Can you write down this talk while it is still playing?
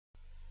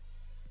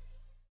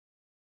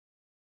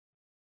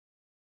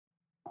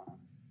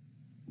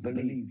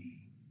Believe me,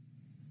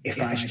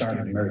 if I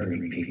started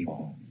murdering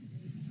people,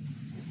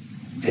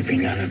 there'd be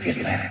none of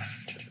you left.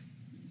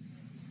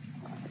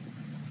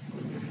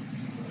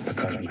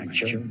 Because my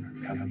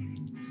children are coming.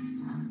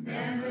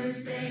 Never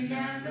say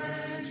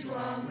never to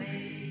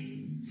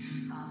always.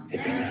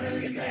 There'd be none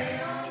of you Say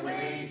left.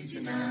 always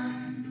to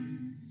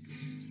none.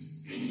 To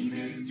seem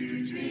is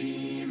to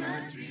dream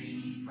a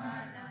dream, my love.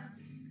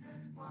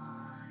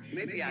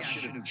 Maybe I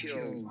should have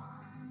killed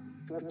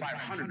 400 or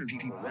 500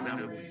 people when I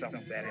would have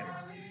felt better.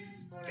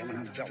 And when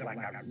I felt like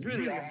I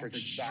really offered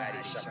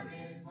society something.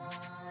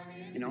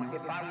 You know,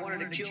 if I wanted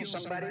to kill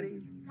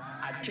somebody,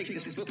 I'd take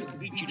this book and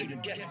beat you to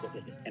death with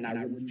it, and I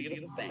wouldn't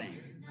feel a thing.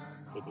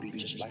 It'd be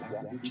just like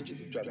walking to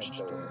the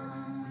drugstore.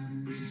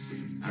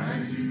 It's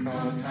time to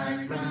call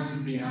time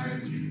from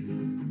behind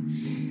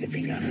you. There'd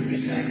be none of you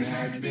It left.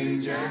 has been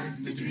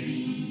just a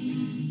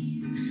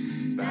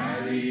dream.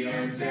 Valley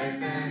of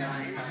death and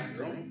I find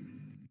room.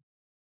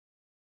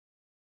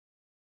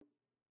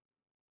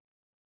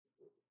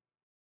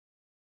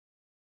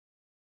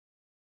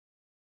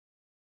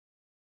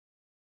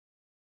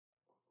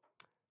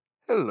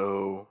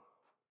 Hello.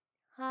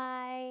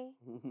 Hi.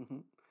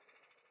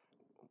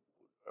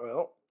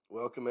 Well,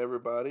 welcome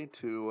everybody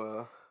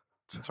to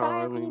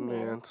Charlie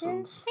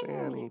Manson's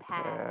Fanny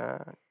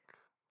Pack.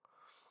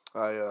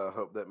 I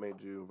hope that made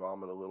you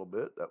vomit a little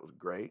bit. That was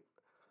great.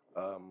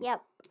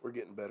 Yep. We're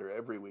getting better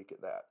every week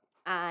at that.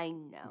 I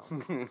know.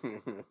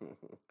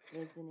 Isn't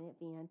it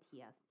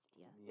fantastic?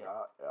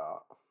 Yeah.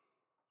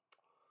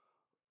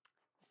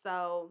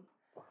 So,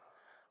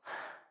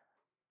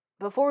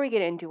 before we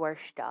get into our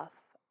stuff,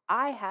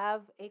 I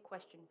have a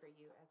question for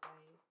you as I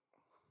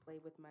play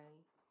with my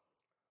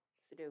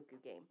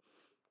Sudoku game.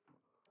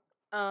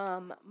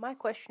 My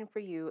question for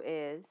you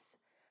is,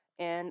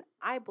 and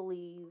I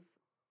believe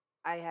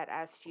I had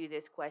asked you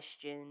this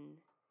question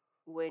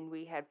when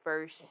we had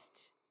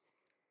first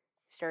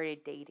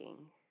started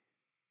dating.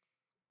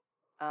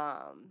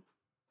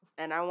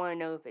 And I want to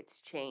know if it's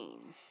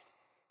changed,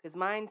 because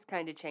mine's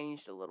kind of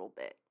changed a little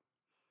bit.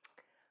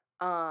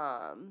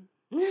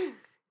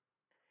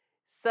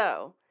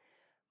 So,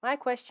 my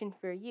question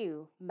for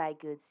you, my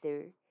good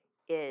sir,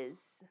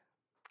 is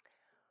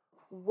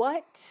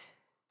what,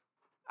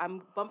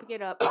 I'm bumping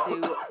it up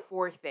to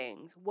 4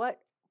 things. What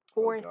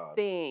 4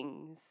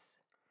 things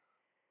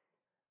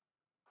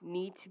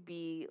need to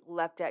be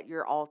left at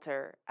your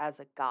altar as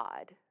a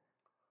god?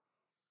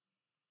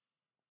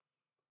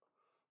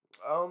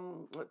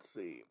 Let's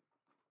see.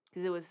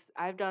 Because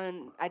I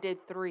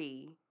did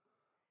 3.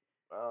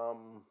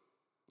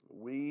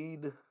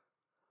 Weed,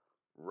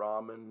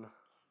 ramen,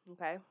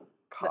 Okay.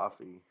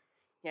 coffee,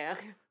 Yeah.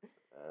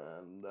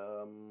 and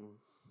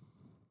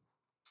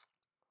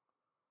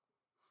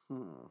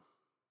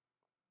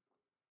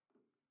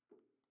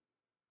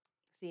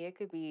See, it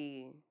could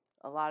be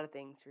a lot of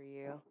things for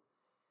you.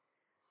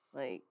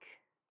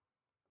 Like,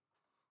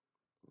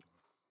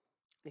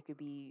 it could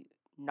be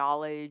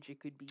knowledge. It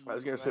could be. I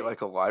was gonna say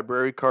like a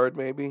library card,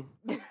 maybe.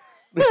 See,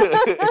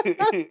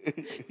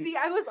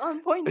 I was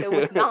on point though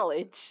with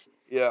knowledge.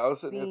 Yeah, I was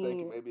sitting there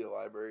thinking maybe a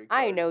library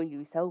card. I know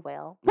you so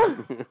well. Well,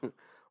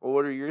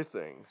 what are your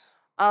things?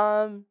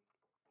 I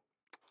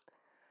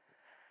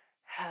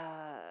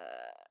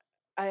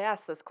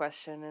asked this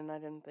question and I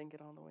didn't think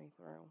it all the way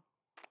through.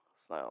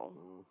 So.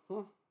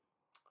 Mm-hmm.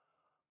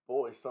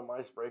 Boy, some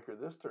icebreaker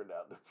this turned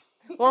out to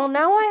be. Well,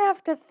 now I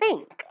have to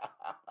think.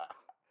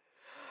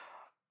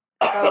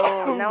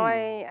 So now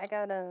I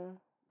gotta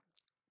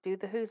do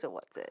the who's and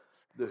what's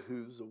it's. The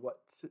who's and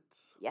what's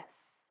it's. Yes.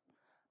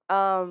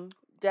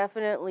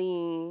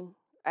 Definitely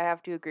I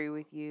have to agree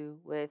with you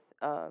with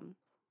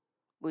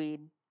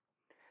weed.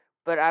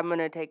 But I'm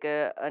gonna take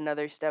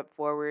another step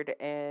forward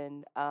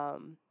and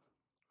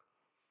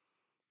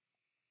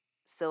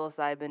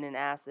psilocybin and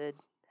acid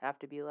have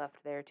to be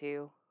left there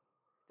too.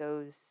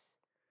 Those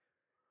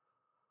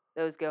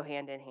go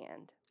hand in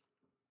hand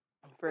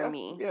for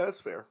me. Yeah, that's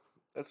fair.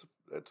 That's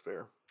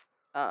fair.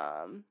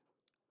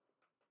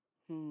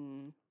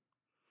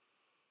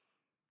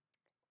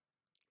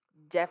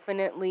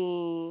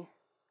 Definitely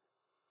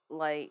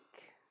like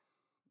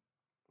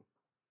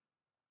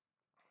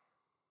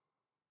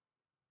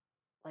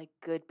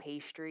good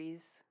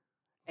pastries,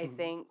 I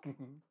think.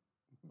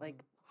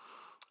 like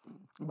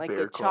Bear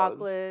good claws.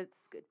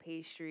 chocolates, good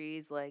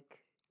pastries,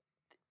 like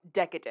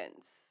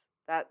decadence.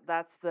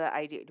 That's the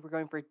idea. We're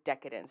going for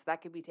decadence.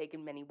 That could be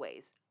taken many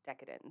ways.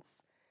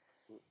 Decadence.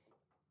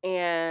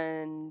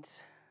 And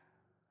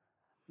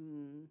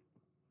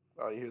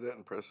Oh, you hear that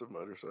impressive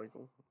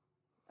motorcycle?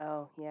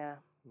 oh yeah.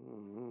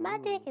 My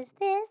dick is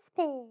this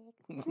big.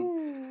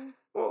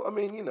 Well, I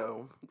mean, you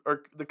know,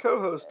 the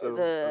co-host of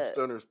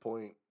Stoner's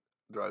Point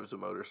drives a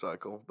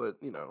motorcycle, but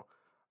you know,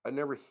 I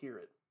never hear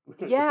it.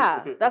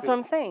 Yeah, that's what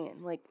I'm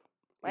saying. Like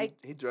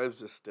he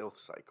drives a stealth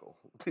cycle.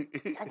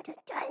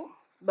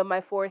 But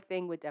my 4th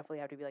thing would definitely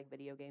have to be like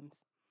video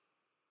games.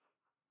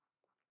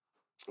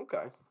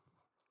 Okay.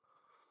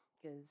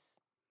 Because.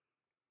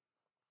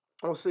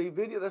 Oh, see,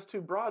 video, that's too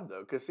broad,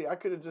 though. Because, see, I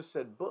could have just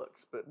said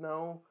books, but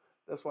no,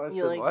 That's why I You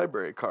said like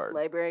library card.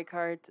 library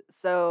cards.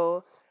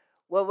 So,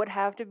 what would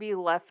have to be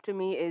left to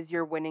me is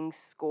your winning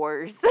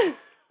scores,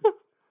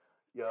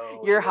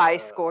 Yo, your high yeah,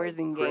 scores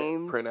like in print,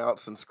 games. print out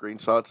some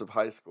screenshots of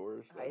high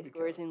scores. High That'd be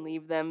scores kinda and cool.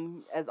 leave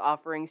them as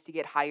offerings to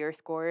get higher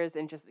scores,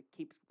 and just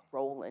keeps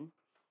rolling.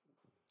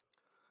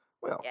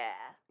 Well,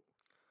 Yeah.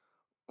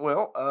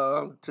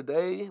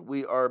 today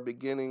we are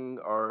beginning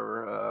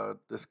our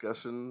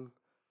discussion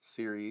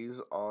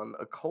series on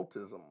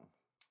occultism.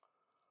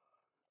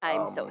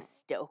 I'm so Um,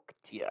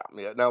 stoked. Yeah.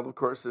 Now, of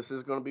course, this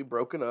is going to be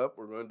broken up.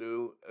 We're going to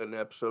do an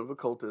episode of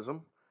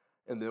occultism,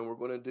 and then we're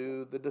going to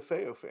do the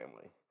DeFeo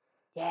family.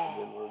 Yeah.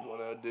 And then we're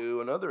going to do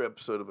another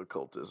episode of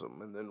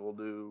occultism, and then we'll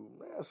do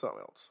something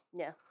else.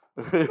 Yeah.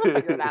 We'll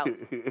figure it out.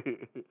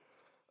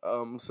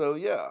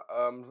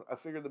 I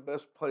figured the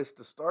best place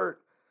to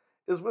start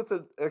is with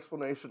an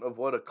explanation of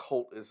what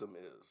occultism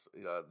is,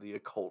 the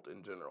occult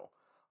in general.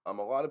 A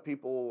lot of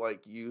people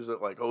like use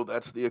it like, oh,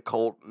 that's the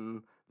occult,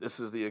 and this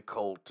is the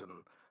occult,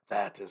 and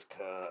that is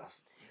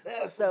cursed.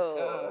 This is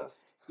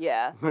cursed.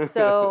 Yeah.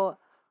 So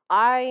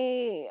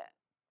I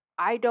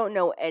don't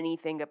know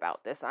anything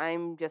about this.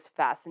 I'm just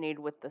fascinated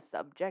with the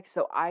subject,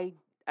 so I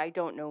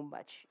don't know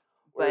much.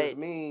 Whereas But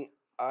me,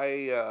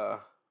 I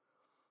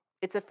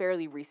it's a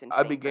fairly recent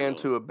I thing began for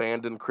me. to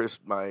abandon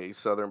my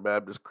Southern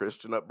Baptist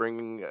Christian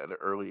upbringing at an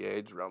early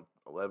age, around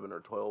 11 or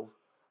 12.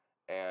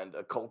 And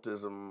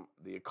occultism,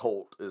 the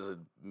occult, is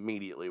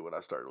immediately what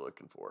I started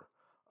looking for.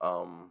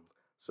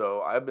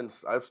 So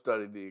I've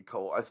studied the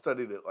occult. I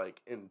studied it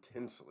like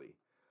intensely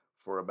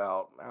for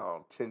about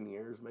 10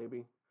 years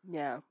maybe.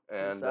 Yeah.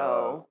 And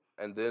So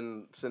and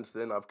then since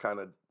then I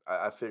figured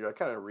I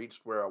kind of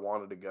reached where I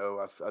wanted to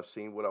go. I've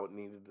seen what I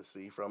needed to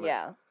see from it.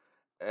 yeah.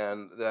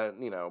 And that,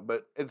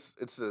 but it's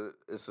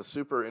a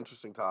super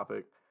interesting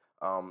topic.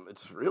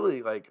 It's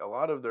really like a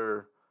lot of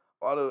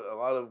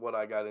what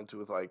I got into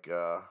with like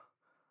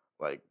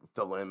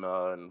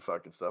Thelema and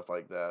fucking stuff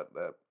like that.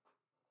 That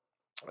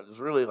it's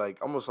really like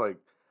almost like,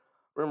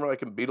 remember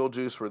like in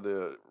Beetlejuice where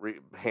the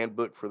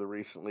handbook for the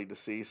recently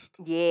deceased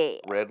Yeah.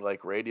 read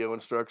like radio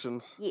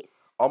instructions. Yes.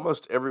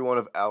 Almost every one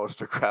of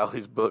Aleister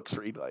Crowley's books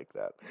read like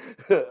that.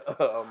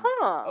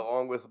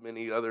 Along with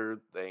many other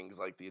things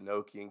like the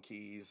Enochian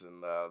Keys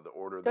and the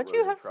Order of the Don't Rosy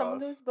you have Cross. some of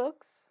those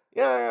books?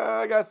 Yeah,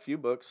 I got a few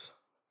books.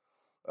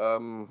 I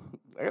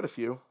got a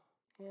few.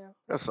 Yeah.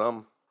 Got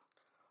some.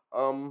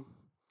 So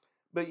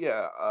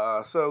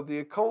the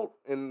occult,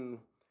 in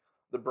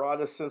the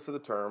broadest sense of the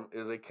term,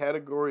 is a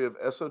category of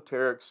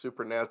esoteric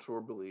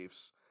supernatural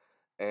beliefs,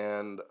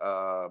 and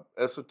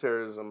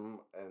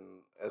esotericism and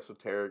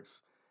esoterics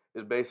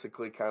is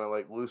basically kind of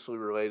like loosely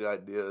related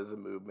ideas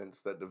and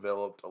movements that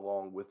developed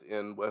along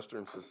within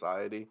Western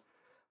society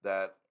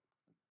that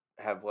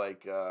have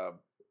like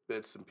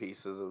bits and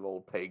pieces of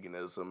old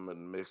paganism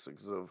and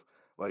mixes of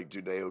like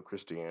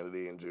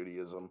Judeo-Christianity and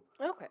Judaism.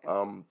 Okay.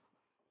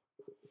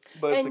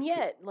 But And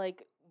yet,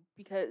 like,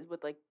 because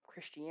with like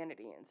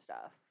Christianity and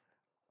stuff,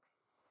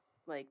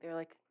 like they're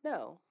like,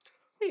 no,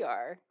 we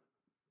are.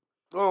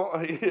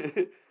 well,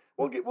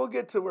 we'll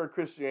get to where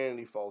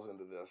Christianity falls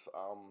into this.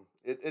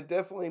 It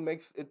definitely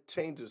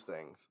changes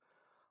things.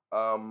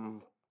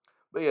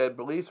 But yeah,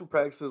 beliefs and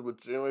practices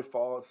which generally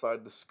fall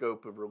outside the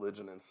scope of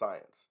religion and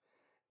science,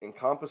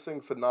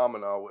 encompassing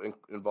phenomena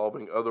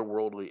involving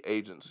otherworldly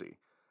agency,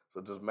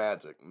 such as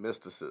magic,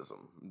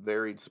 mysticism,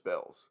 varied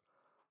spells.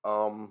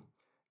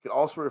 Can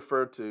also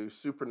refer to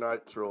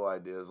supernatural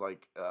ideas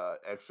like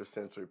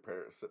extrasensory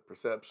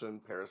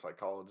perception,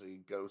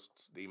 parapsychology,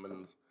 ghosts,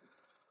 demons.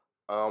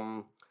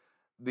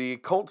 The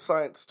occult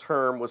science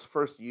term was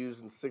first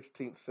used in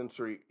 16th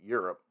century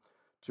Europe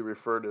to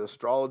refer to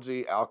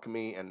astrology,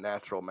 alchemy, and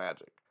natural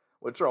magic,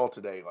 which are all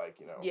today like,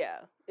 Yeah,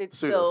 it's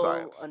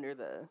pseudoscience. still under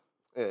the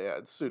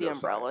it's pseudoscience. the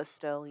umbrella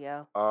still.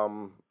 Yeah.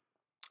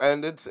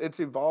 And it's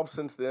evolved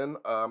since then.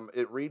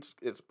 It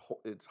reached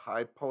its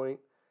high point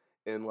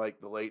in like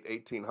the late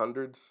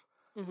 1800s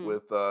Mhm.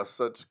 with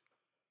such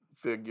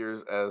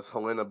figures as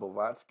Helena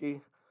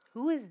Blavatsky,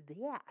 Who is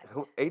that?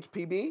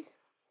 HPB.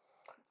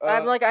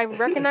 I'm like, I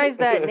recognize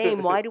that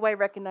name. Why do I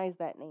recognize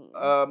that name?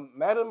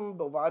 Madame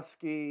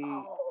Blavatsky.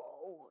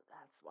 Oh,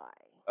 that's why.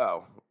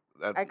 Oh,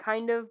 I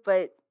kind of,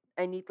 but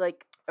I need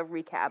like a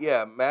recap.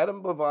 yeah,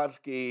 Madame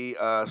Blavatsky.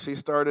 She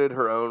started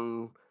her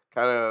own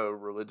kind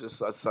of religious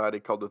society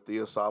called the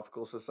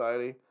Theosophical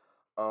Society,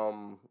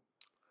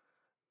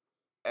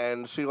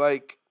 and she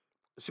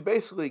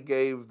basically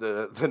gave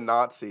the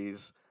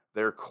Nazis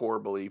their core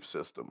belief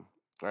system.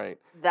 Right.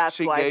 That's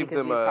she why, gave because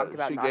them we've talked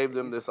about she gave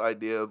them Nazis. this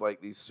idea of like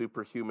these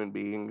superhuman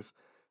beings.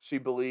 She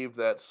believed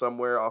that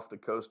somewhere off the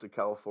coast of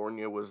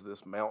California was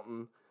this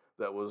mountain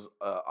that was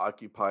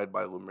occupied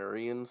by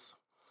Lemurians.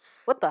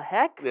 What the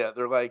heck? Yeah,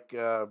 they're like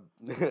They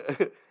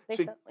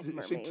she sound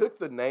like she mermaids. took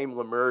the name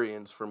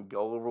Lemurians from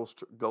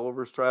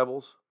Gulliver's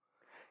Travels.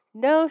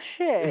 No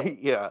shit.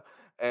 Yeah,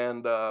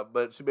 and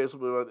but she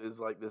basically is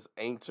like this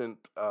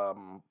ancient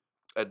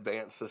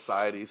advanced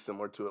society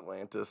similar to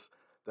Atlantis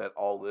that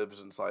all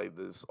lives inside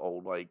this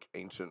old like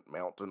ancient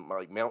mountain,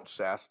 like Mount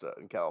Shasta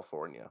in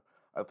California.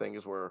 I think,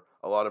 is where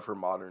a lot of her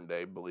modern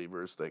day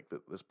believers think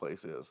that this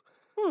place is.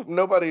 Hmm.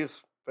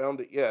 Nobody's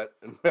found it yet,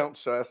 and Mount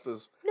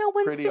Shasta's No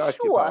one's pretty for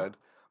occupied. sure.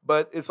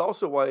 But it's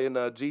also why in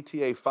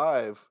GTA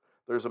 5,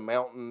 there's a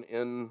mountain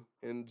in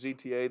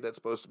GTA that's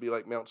supposed to be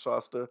like Mount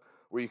Shasta,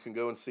 where you can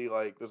go and see,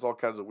 like, there's all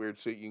kinds of weird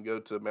shit. You can go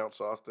to Mount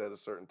Shasta at a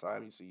certain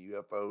time. You see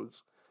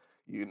UFOs.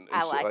 And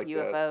I shit like that.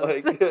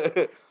 UFOs.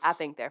 Like, I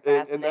think they're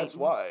fascinating. and that's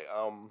why.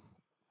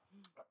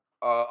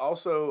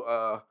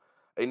 Also,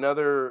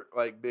 another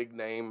like big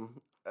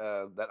name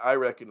that I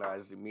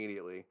recognized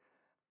immediately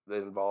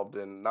that involved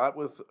in not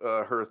with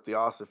her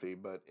theosophy,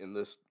 but in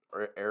this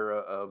era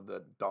of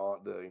the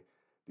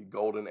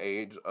golden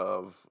age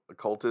of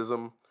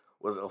occultism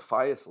was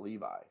Eliphas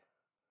Levi.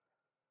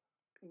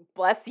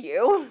 Bless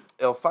you.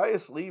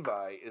 Eliphas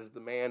Levi is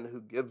the man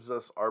who gives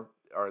us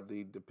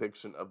the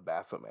depiction of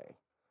Baphomet.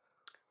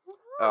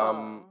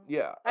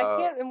 Yeah. I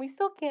can't, and we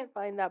still can't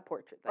find that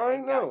portrait that I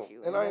know, got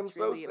you, and I am that's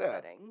so really sad.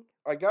 upsetting.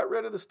 I got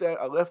rid of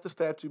I left the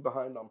statue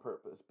behind on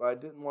purpose, but I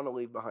didn't want to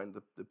leave behind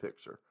the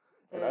picture,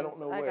 and I don't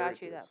know where I got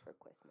it you is. that for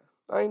Christmas.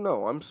 I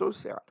know, I'm so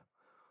sad,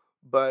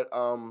 but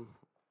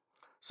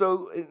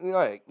so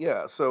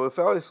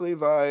Eliphas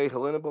Levi,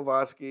 Helena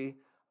Blavatsky,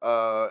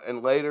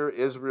 and later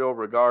Israel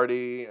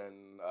Regardie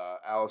and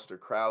Aleister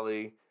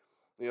Crowley.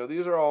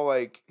 These are all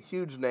like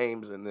huge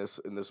names in this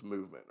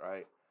movement,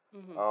 right?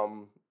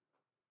 Mm-hmm.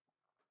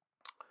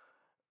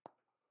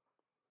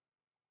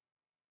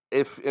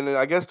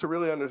 I guess to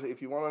really understand,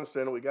 if you want to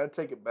understand it, we got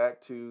to take it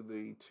back to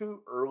the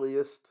two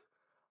earliest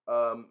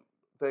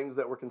things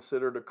that were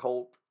considered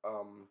occult,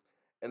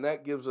 and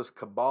that gives us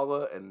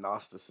Kabbalah and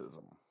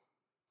Gnosticism.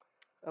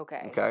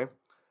 Okay. Okay.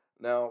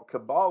 Now,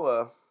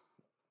 Kabbalah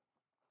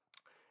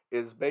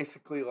is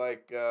basically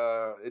like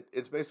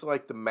it's basically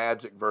like the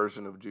magic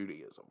version of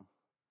Judaism.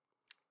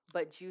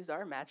 But Jews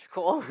are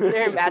magical.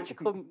 They're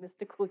magical,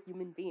 mystical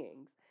human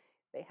beings.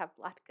 They have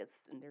latkes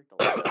and they're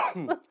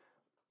delicious.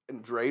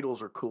 And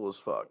dreidels are cool as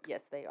fuck.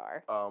 Yes, they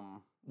are.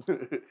 Dreidel,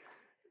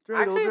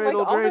 Actually, dreidel,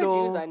 like all the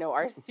dreidel. Jews I know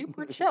are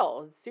super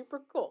chill,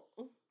 super cool.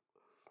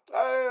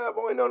 I've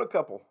only known a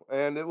couple,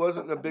 and it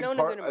wasn't a big known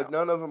a part. good amount.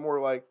 None of them were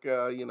like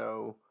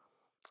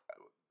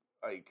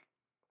like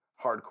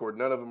hardcore.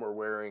 None of them were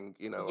wearing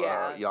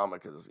Yeah.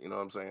 yarmulkes. You know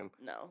what I'm saying?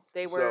 No,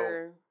 they So-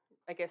 were,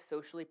 I guess,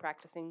 socially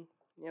practicing.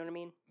 You know what I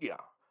mean? Yeah.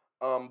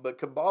 But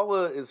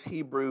Kabbalah is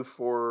Hebrew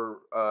for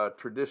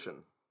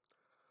tradition.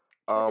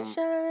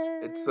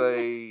 It's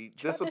a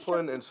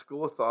discipline and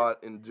school of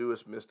thought in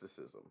Jewish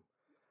mysticism.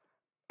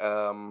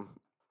 The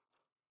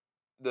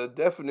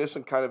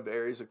definition kind of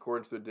varies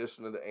according to the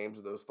tradition and the aims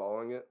of those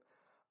following it.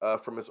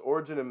 From its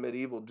origin in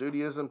medieval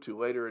Judaism to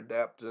later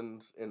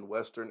adaptations in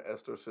Western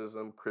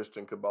Esotericism,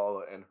 Christian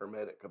Kabbalah, and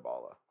Hermetic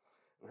Kabbalah.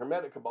 And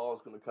Hermetic Kabbalah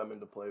is going to come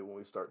into play when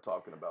we start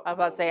talking about. I was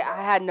about to say,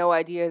 I had no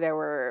idea there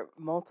were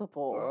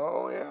multiple.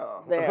 Oh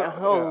yeah. There.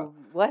 Oh,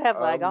 what have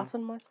I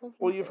gotten myself?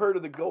 Well, into? you've heard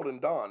of the Golden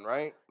Dawn,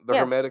 right? The Yes.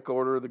 Hermetic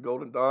Order of the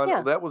Golden Dawn. Yeah.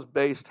 Well, that was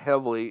based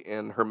heavily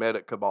in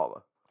Hermetic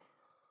Kabbalah.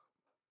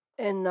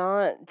 And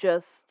not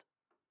just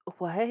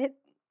what?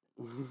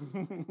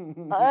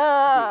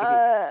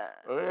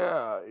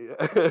 Yeah.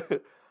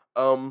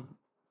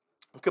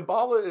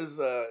 Kabbalah is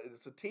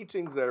it's the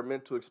teachings that are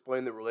meant to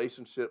explain the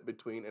relationship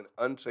between an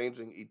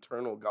unchanging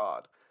eternal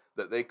God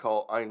that they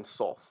call Ein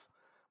Sof,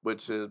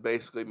 which is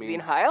basically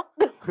means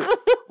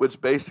which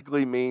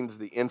basically means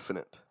the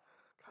infinite.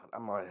 God, I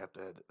might have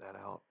to edit that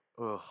out.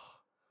 Ugh.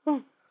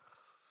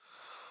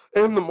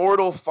 In the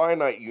mortal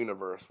finite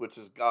universe, which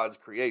is God's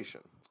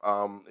creation,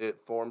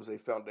 it forms a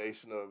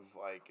foundation of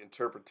like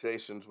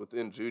interpretations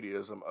within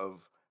Judaism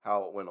of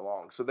how it went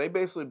along. So they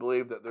basically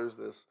believe that there's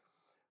this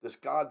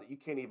God that you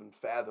can't even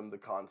fathom the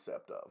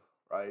concept of,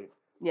 right?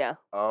 Yeah.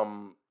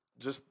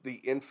 Just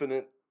the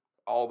infinite,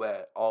 all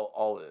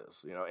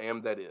is,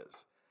 am that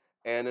is.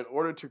 And in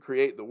order to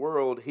create the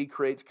world, he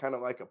creates kind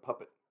of like a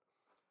puppet.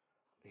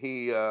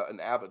 He an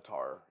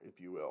avatar, if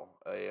you will,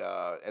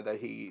 and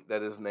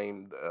that is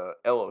named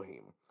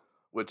Elohim,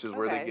 which is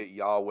where they get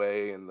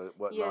Yahweh and the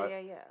whatnot.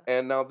 Yeah.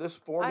 And now this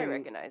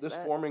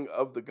forming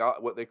of the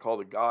God, what they call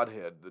the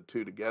Godhead, the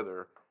two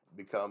together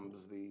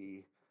becomes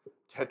the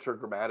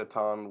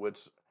Tetragrammaton,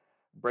 which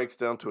breaks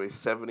down to a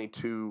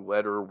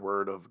 72-letter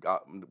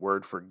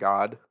word for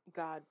God.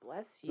 God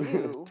bless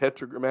you.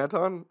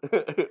 Tetragrammaton.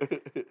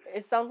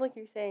 It sounds like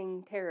you're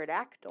saying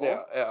pterodactyl.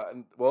 Yeah.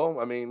 Well,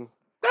 I mean.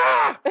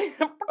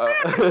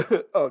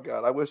 Oh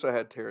God, I wish I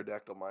had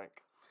pterodactyl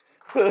mic.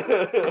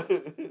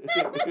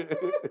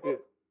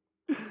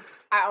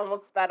 I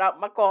almost spat out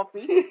my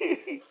coffee.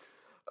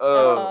 If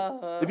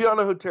you don't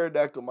know who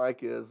Pterodactyl Mike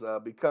is,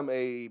 become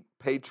a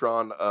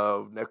patron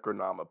of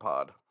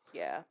Necronomipod.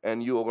 Yeah.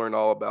 And you will learn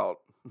all about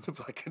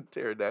fucking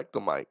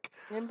Pterodactyl Mike.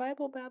 And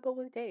Bible Babble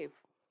with Dave.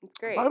 It's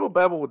great. Bible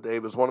Babble with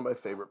Dave is one of my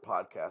favorite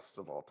podcasts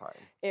of all time.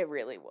 It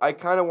really was. I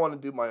kind of want to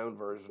do my own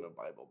version of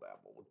Bible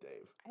Babble with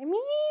Dave. I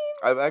mean,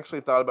 I've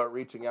actually thought about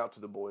reaching out to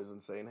the boys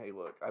and saying, hey,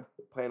 look, I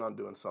plan on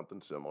doing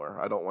something similar.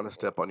 I don't want to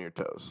step on your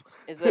toes.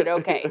 Is it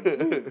okay?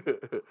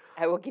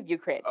 I will give you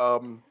credit.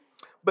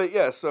 But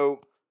yeah,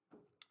 so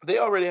they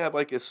already have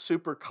like a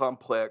super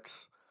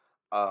complex,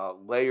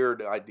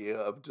 layered idea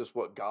of just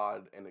what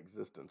God and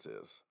existence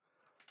is.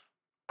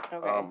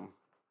 Okay.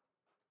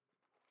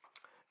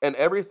 And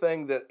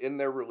everything that in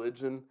their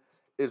religion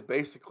is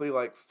basically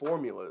like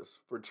formulas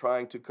for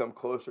trying to come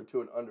closer to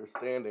an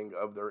understanding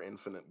of their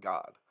infinite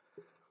God.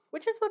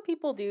 Which is what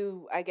people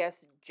do, I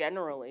guess,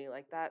 generally.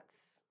 Like,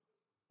 that's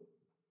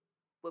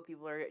what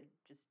people are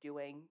just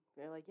doing.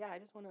 They're like, yeah, I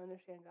just want to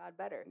understand God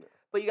better. Yeah.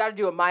 But you got to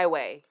do it my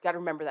way. You got to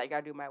remember that. You got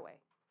to do it my way.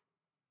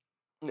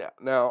 Yeah.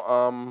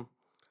 Now,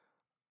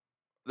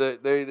 they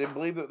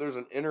believe that there's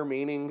an inner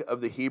meaning of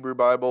the Hebrew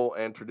Bible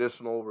and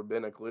traditional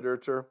rabbinic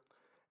literature,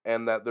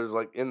 and that there's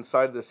like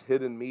inside this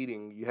hidden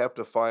meaning, you have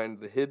to find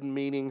the hidden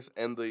meanings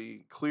and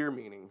the clear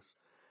meanings,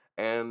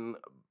 and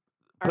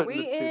Are putting we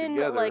the two in,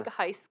 together. like,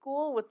 high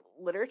school with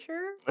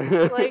literature?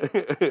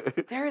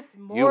 Like, there's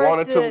more you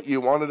wanted to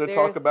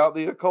talk there's- about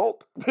the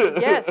occult?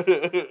 Yes,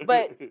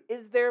 but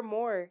is there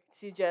more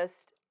to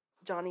just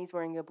Johnny's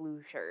wearing a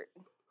blue shirt?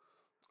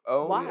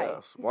 Oh, Why?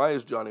 yes. Why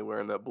is Johnny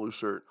wearing that blue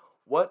shirt?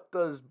 What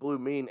does blue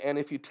mean? And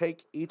if you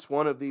take each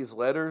one of these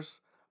letters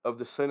of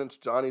the sentence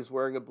Johnny's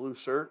wearing a blue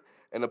shirt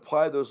and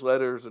apply those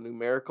letters a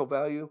numerical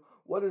value,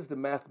 what is the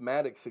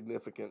mathematic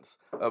significance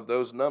of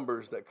those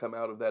numbers that come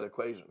out of that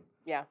equation?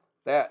 Yeah.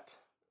 That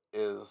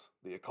is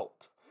the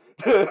occult.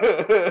 Got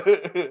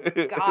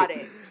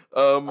it.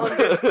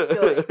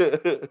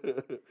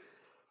 Understood.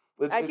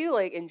 I do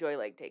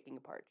enjoy taking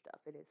apart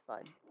stuff. It is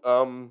fun.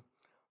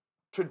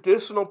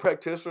 Traditional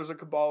practitioners of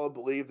Kabbalah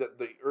believe that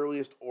the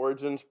earliest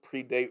origins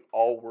predate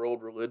all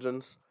world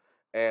religions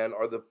and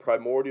are the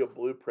primordial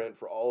blueprint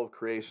for all of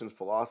creation's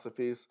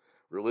philosophies,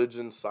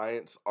 religion,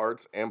 science,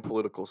 arts, and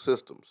political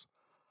systems.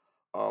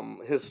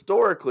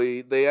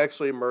 Historically, they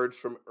actually emerged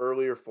from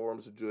earlier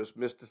forms of Jewish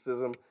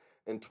mysticism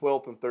in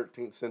 12th and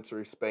 13th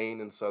century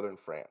Spain and southern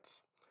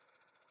France.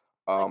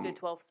 The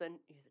 12th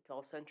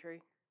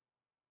century?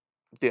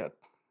 Yeah,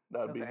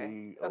 that would Okay.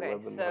 be the Okay,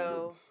 1100s.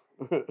 so-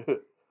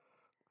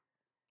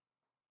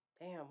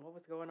 Damn, what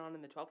was going on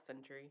in the 12th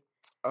century?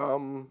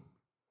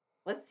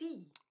 Let's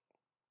see.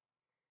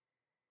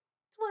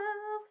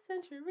 12th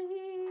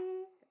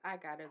century. I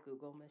got a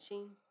Google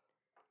machine.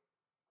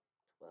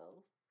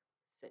 12th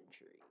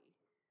century.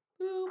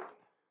 Boop.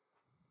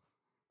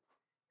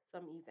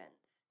 Some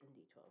events in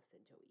the 12th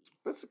century.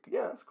 That's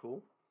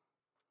cool.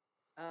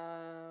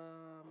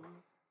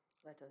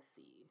 Let us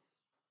see.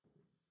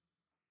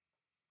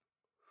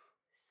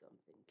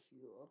 Something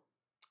cool.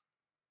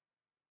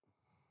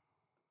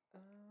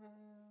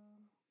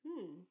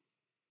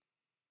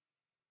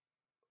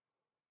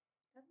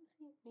 Haven't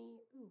seen any.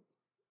 Ooh.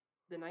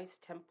 The Knights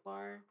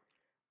Templar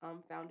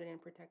founded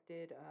and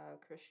protected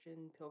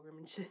Christian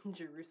pilgrimage in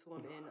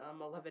Jerusalem in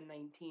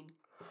 1119.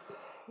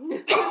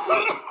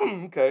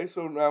 Okay,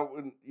 so now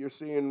you're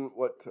seeing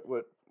what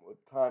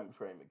time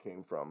frame it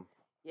came from.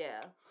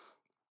 Yeah.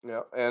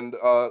 Yeah, and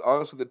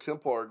honestly, the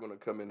Templar are going to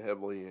come in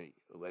heavily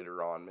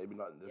later on. Maybe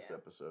not in this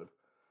episode,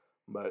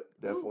 but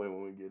definitely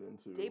when we get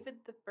into David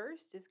the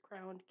First is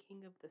crowned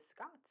King of the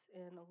Scots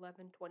in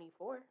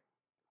 1124.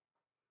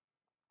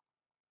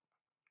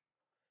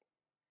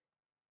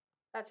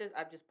 I'm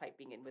just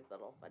piping in with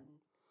little fun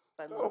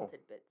little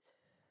tidbits.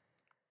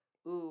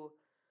 Ooh,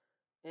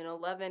 in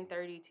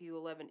 1130 to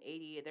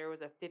 1180, there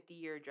was a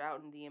 50-year drought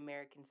in the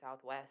American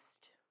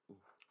Southwest.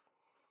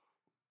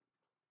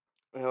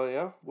 Hell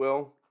yeah!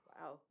 Well,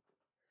 Wow.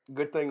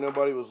 Good thing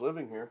nobody was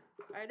living here.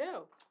 I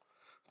know.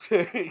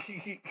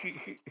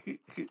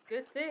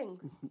 Good thing.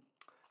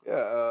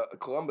 Yeah,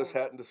 Columbus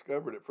hadn't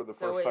discovered it for the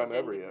first time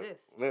ever yet.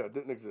 Exist. Yeah, it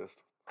didn't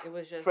exist. It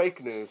was just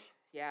Fake news.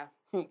 Yeah.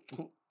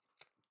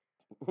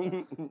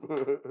 It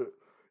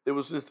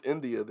was just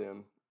India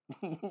then.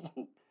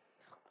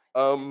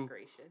 Goodness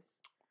gracious.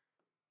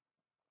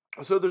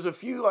 So there's a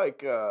few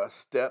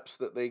steps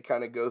that they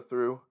kind of go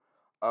through.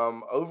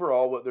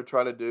 Overall, what they're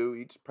trying to do,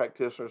 each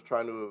practitioner is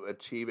trying to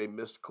achieve a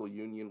mystical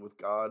union with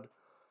God,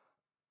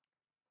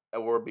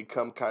 or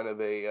become kind of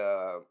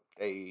a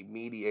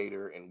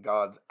mediator in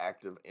God's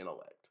active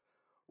intellect,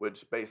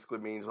 which basically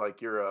means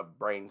you're a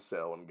brain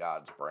cell in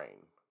God's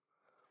brain.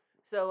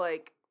 So I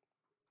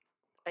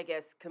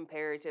guess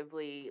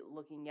comparatively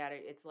looking at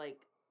it, it's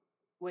like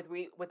with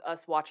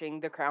us watching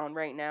The Crown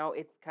right now,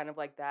 it's kind of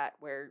like that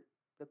where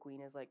the queen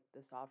is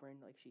the sovereign,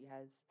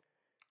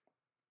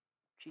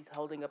 she's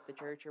holding up the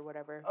church or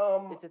whatever.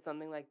 Is it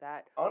something like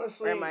that?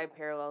 Honestly, or am I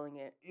paralleling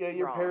it? Yeah,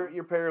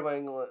 you're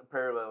paralleling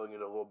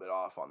it a little bit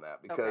off on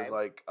that because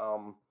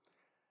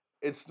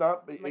it's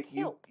not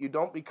you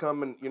don't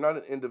become you're not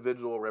an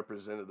individual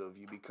representative.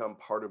 You become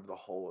part of the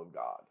whole of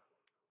God,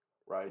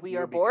 right? We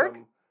are Borg.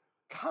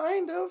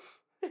 Kind of.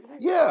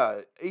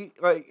 Yeah,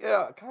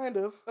 kind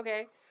of.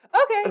 Okay.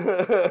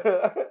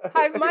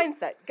 Hive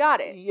mindset.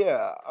 Got it.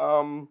 Yeah.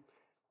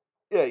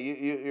 Yeah,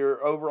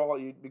 you're overall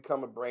you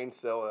become a brain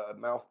cell, a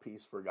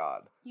mouthpiece for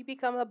God. You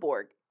become a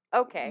Borg.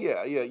 Okay.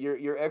 Yeah,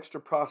 your extra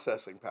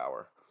processing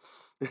power.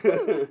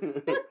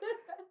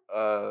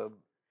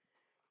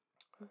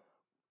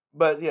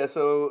 But yeah,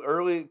 so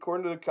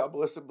according to the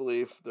Kabbalistic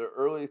belief, the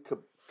early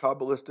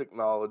Kabbalistic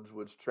knowledge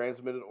which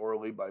transmitted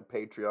orally by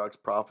patriarchs,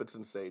 prophets,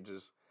 and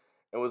sages,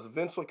 and was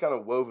eventually kind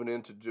of woven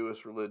into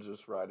Jewish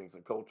religious writings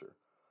and culture.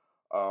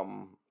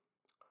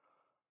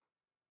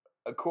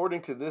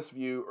 According to this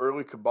view,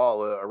 early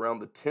Kabbalah around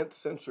the 10th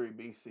century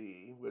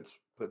BCE, which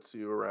puts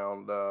you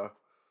around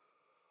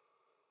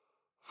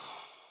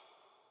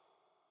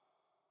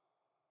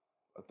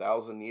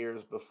 1,000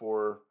 years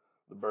before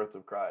the birth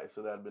of Christ.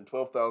 So that had been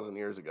 12,000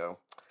 years ago.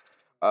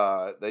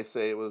 They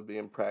say it was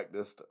being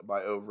practiced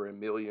by over 1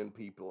 million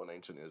people in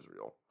ancient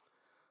Israel,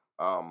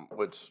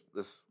 which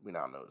this we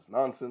now know is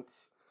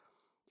nonsense.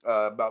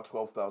 About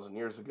 12,000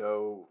 years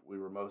ago, we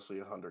were mostly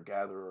a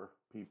hunter-gatherer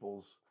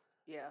peoples.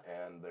 Yeah.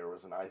 And there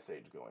was an ice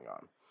age going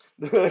on.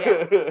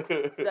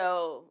 Yeah.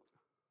 So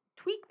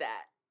tweak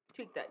that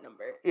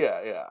number.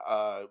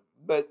 Yeah.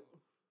 But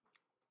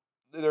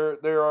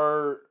there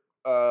are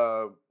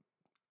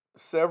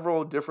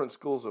several different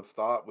schools of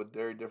thought with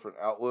very different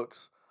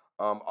outlooks.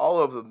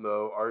 All of them,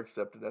 though, are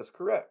accepted as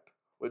correct,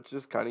 which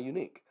is kind of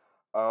unique.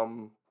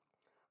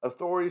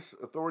 Authorities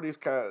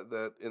kind of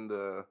that in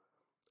the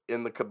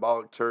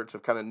Kabbalic Church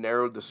have kind of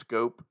narrowed the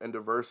scope and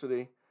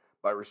diversity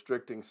by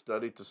restricting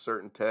study to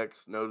certain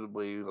texts,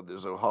 notably the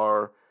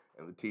Zohar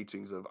and the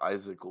teachings of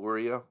Isaac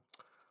Luria.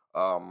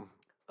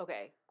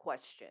 Okay,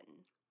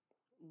 question.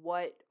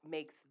 What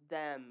makes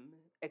them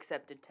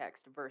accepted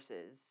text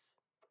versus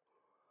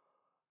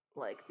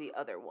like the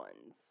other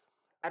ones?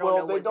 I don't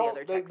know what the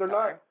other texts they're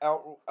are.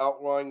 not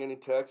outlawing any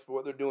text, but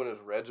what they're doing is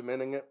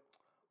regimenting it.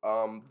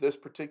 This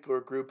particular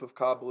group of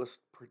Kabbalist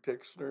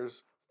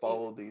practitioners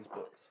follow these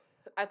books.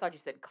 I thought you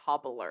said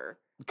cobbler.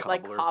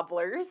 Cobbler. Like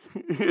cobblers.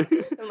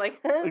 I'm like,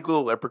 huh? Like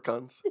little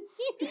leprechauns.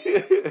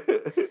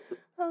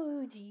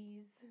 Oh,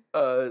 jeez.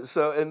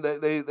 And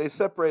they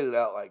separate it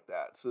out like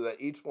that so that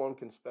each one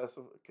can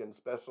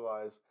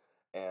specialize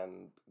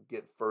and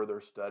get further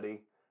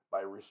study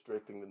by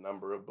restricting the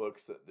number of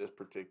books that this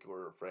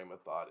particular frame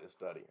of thought is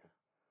studying.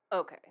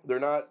 Okay. They're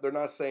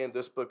not saying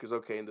this book is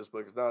okay and this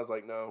book is not. It's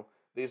like, no,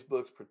 these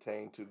books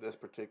pertain to this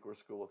particular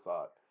school of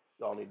thought.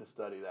 Y'all need to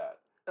study that.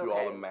 Okay. Do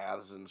all the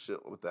maths and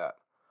shit with that.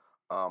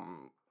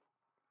 And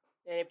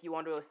if you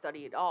want to study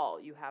it all,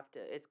 you have to.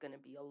 It's going to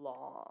be a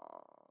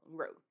long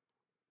road.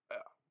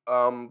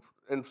 And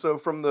so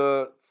from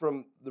the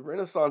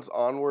Renaissance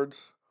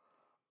onwards,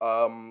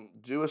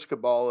 Jewish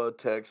Kabbalah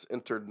texts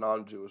entered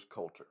non-Jewish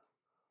culture.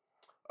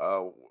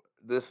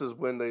 This is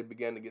when they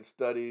began to get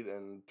studied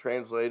and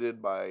translated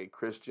by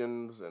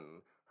Christians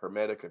and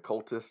Hermetic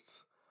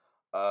occultists.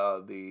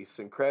 The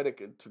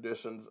syncretic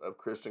traditions of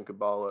Christian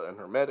Kabbalah and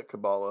Hermetic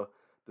Kabbalah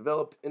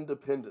developed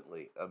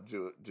independently of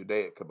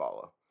Judaic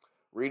Kabbalah.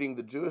 Reading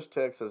the Jewish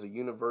text as a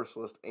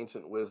universalist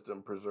ancient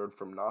wisdom preserved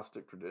from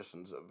Gnostic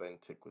traditions of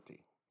antiquity.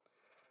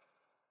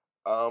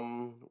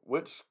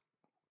 Which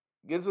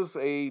gives us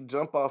a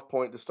jump-off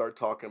point to start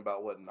talking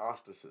about what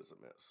Gnosticism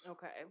is.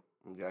 Okay?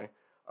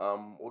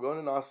 We'll go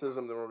into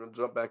Gnosticism, then we're going to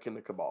jump back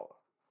into Kabbalah.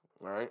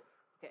 All right?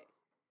 Okay.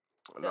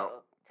 So,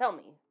 now, tell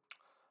me,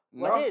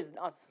 what is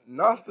Gnosticism?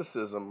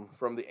 Gnosticism,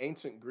 from the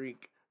ancient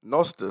Greek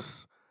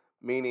gnostos,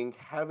 meaning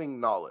having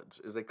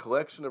knowledge, is a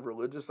collection of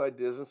religious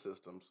ideas and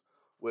systems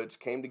which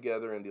came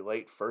together in the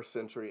late 1st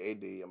century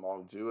AD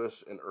among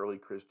Jewish and early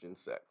Christian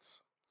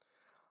sects.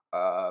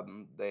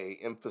 They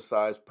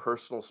emphasize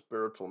personal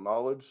spiritual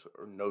knowledge,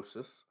 or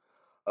gnosis,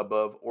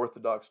 above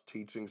orthodox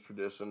teachings,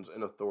 traditions,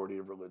 and authority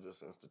of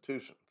religious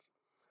institutions.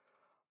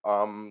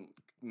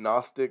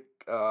 Gnostic,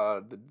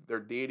 their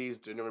deities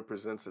generally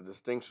presents a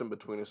distinction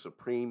between a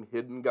supreme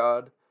hidden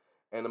god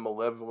and a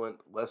malevolent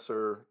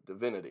lesser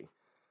divinity,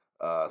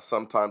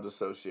 sometimes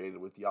associated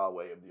with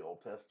Yahweh of the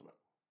Old Testament.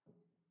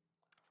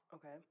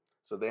 Okay.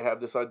 So they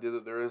have this idea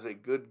that there is a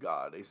good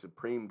God, a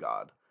supreme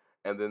God,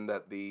 and then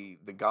that the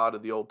God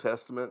of the Old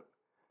Testament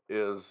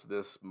is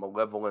this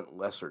malevolent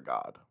lesser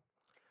God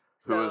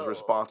who is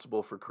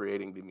responsible for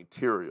creating the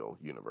material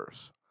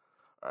universe.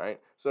 All right.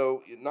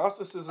 So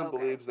Gnosticism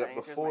believes that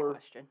before,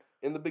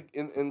 in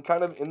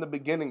the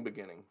beginning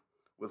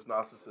with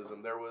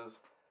Gnosticism, there was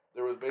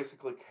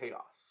basically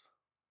chaos.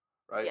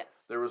 Right. Yes.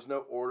 There was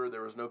no order.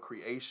 There was no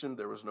creation.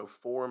 There was no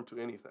form to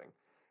anything.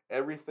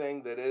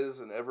 Everything that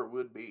is and ever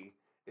would be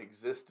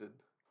existed.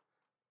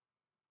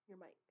 Your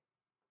mic.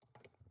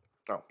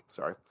 Oh,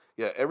 sorry.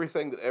 Yeah,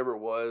 everything that ever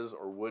was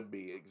or would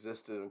be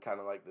existed in kind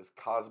of like this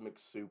cosmic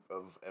soup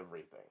of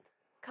everything.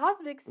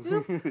 Cosmic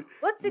soup?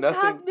 What's in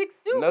cosmic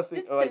soup? Nothing.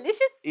 It's delicious?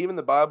 Even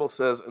the Bible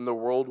says, "And the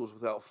world was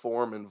without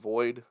form and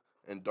void,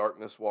 and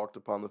darkness walked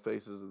upon the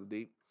faces of the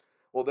deep."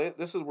 Well,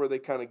 this is where they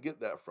kind of get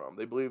that from.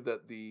 They believe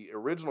that the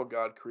original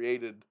God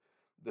created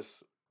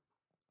this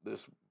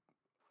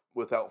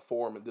without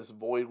form, and this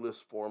void,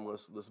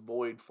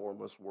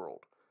 formless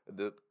world,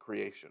 the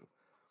creation.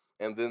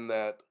 And then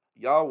that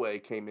Yahweh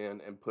came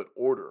in and put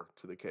order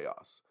to the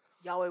chaos.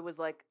 Yahweh was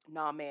like,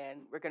 nah,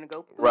 man, we're going to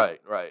go. Right.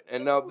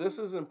 And now this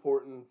is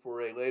important for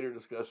a later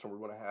discussion we're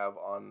going to have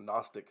on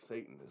Gnostic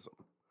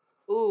Satanism.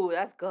 Ooh,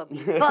 that's going to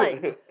be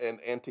fun.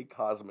 And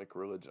anti-cosmic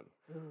religion,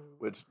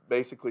 which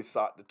basically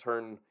sought to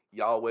turn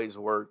Yahweh's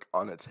work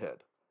on its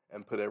head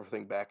and put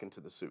everything back into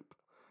the soup.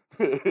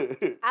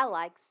 I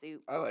like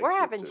soup. I like We're soup,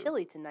 having too.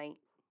 chili tonight.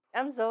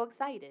 I'm so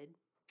excited.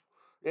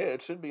 Yeah,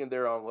 it should be in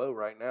there on low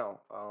right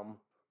now.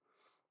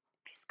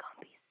 It's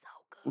gonna be so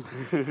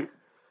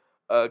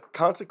good.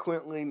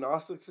 Consequently,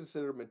 Gnostics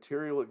considered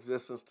material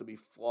existence to be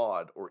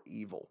flawed or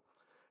evil,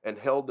 and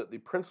held that the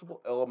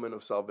principal element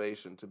of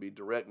salvation to be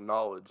direct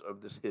knowledge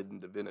of this hidden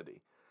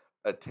divinity,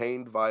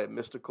 attained via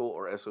mystical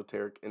or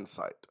esoteric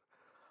insight.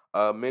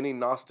 Many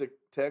Gnostic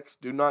texts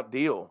do not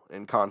deal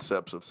in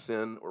concepts of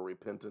sin or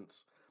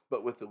repentance,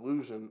 but with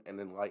illusion and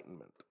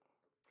enlightenment.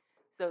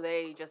 So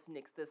they just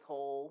nix this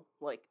whole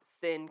like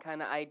sin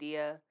kind of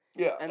idea,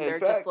 Yeah, and in they're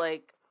fact, just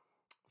like,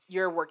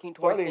 you're working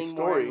towards funny being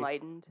more story,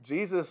 enlightened.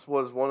 Jesus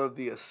was one of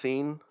the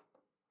Essene.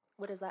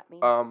 What does that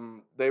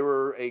mean? They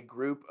were a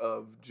group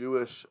of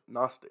Jewish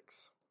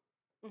Gnostics.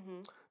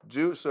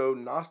 Mm-hmm. So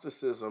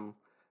Gnosticism,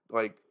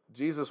 like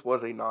Jesus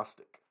was a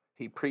Gnostic.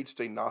 He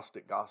preached a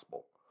Gnostic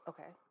gospel.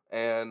 Okay.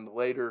 And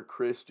later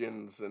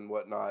Christians and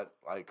whatnot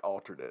like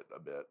altered it a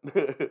bit.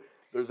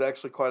 There's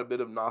actually quite a bit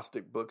of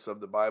Gnostic books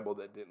of the Bible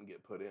that didn't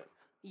get put in.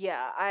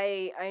 Yeah,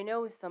 I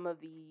know some of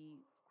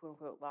the quote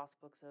unquote lost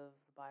books of the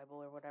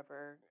Bible or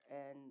whatever,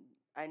 and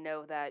I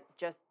know that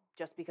just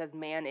because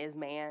man is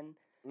man,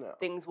 No.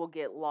 things will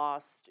get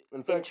lost In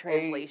in fact,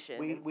 translation.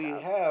 we and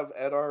stuff. have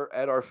at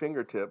our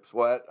fingertips,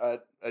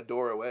 at a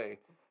door away,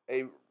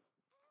 a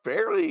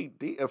fairly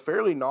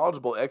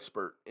knowledgeable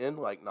expert in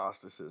like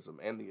Gnosticism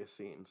and the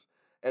Essenes,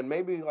 and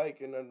maybe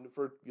like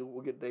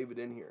we'll get David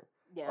in here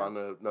Yeah. on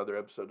another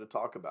episode to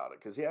talk about it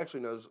because he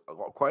actually knows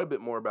quite a bit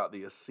more about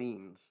the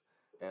Essenes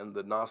and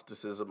the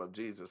Gnosticism of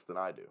Jesus than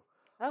I do.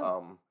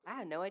 Oh, I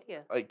had no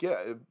idea. Like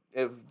yeah,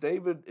 if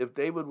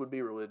David would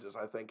be religious,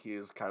 I think he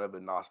is kind of a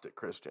Gnostic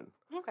Christian.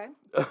 Okay.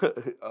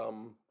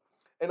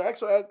 And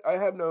actually, I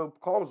have no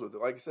qualms with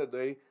it. Like I said,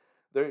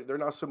 they're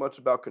not so much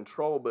about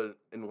control, but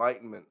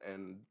enlightenment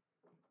and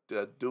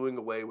doing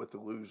away with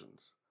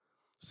illusions,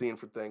 seeing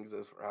for things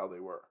as for how they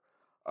were.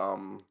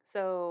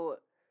 So,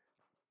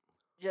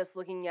 just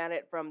looking at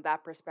it from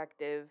that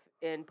perspective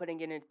and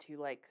putting it into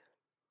like,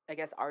 I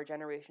guess our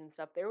generation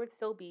stuff, there would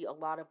still be a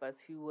lot of us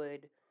who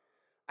would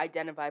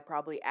identify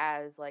probably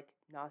as like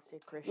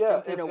Gnostic Christians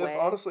Yeah, in a if way.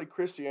 honestly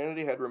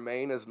Christianity had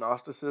remained as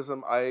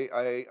Gnosticism,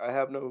 I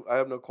have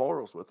no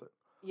quarrels with it.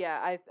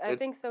 Yeah, I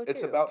think so too.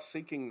 It's about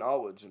seeking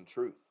knowledge and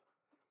truth.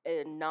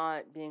 And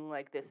not being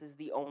like, this is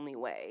the only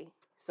way.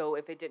 So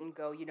if it didn't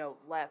go,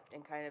 left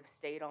and kind of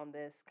stayed on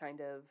this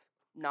kind of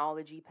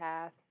knowledgey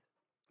path,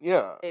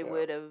 Yeah, it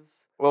would have.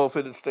 Well, if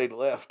it had stayed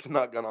left,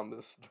 not gone on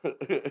this.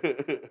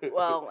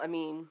 Well, I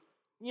mean,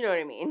 you know what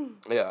I mean.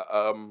 Yeah,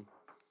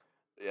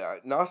 yeah.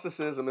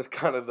 Gnosticism is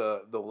kind of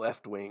the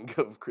left wing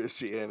of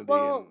Christianity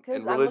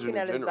and religion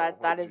in general.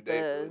 That is Judaic the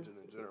religion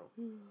in general.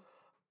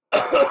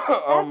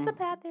 that's the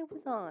path it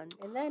was on,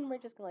 and then we're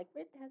just like,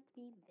 it has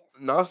to be this.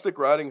 Gnostic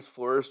writings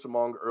flourished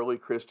among early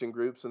Christian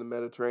groups in the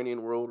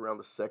Mediterranean world around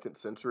the 2nd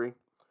century,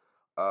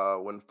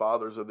 when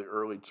fathers of the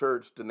early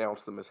church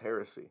denounced them as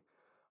heresy.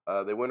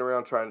 They went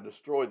around trying to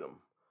destroy them.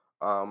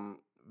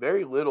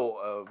 Very little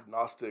of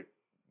Gnostic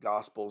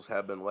gospels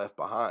have been left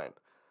behind.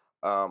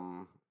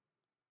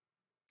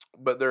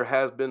 But there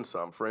has been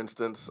some. For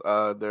instance,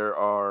 there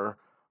are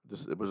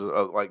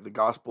like the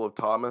Gospel of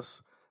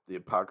Thomas, the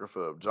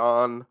Apocrypha of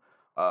John,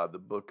 the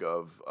Book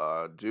of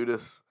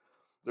Judas.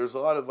 There's a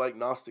lot of like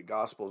Gnostic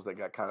Gospels that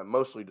got kind of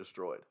mostly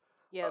destroyed.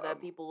 Yeah, that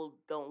people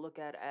don't look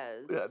at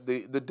as. Yeah,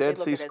 the Dead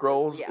Sea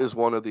Scrolls is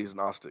one of these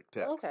Gnostic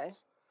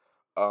texts.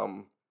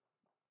 Okay.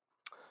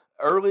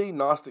 Early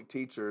Gnostic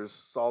teachers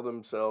saw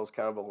themselves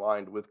kind of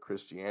aligned with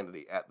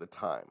Christianity at the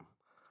time.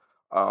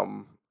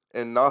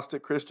 In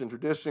Gnostic Christian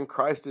tradition,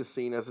 Christ is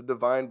seen as a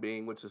divine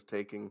being which is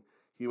taking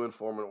human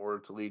form in order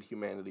to lead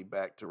humanity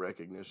back to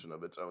recognition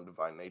of its own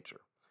divine nature.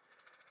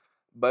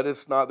 But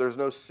it's not. There's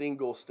no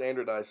single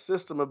standardized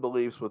system of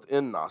beliefs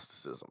within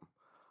Gnosticism.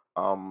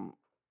 And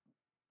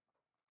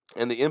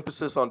the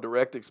emphasis on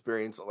direct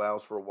experience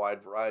allows for a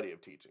wide variety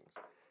of teachings,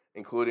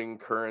 including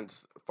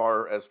currents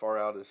far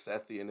out as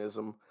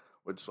Sethianism,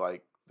 which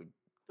like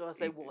So I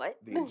say what?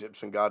 The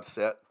Egyptian god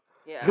Set.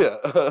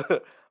 Yeah.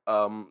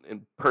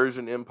 In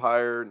Persian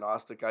Empire,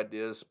 Gnostic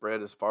ideas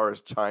spread as far as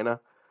China.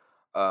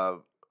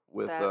 That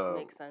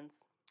makes sense.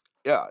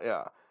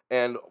 Yeah.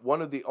 And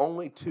one of the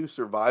only 2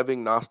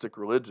 surviving Gnostic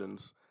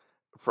religions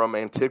from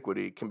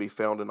antiquity can be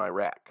found in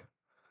Iraq.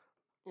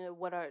 Yeah,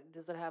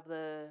 does it have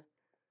the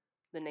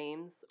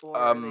names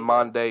or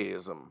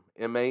Mandaism,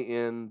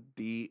 Mandaeism,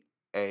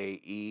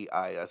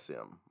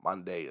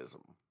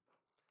 Mandaism.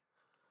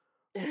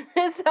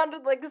 It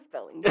sounded like a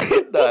spelling.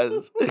 It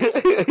does.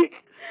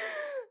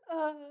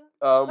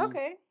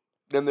 Okay.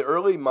 And the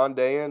early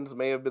Mandaeans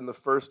may have been the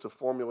first to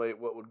formulate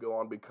what would go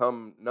on to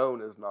become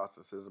known as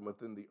Gnosticism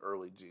within the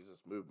early Jesus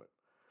movement.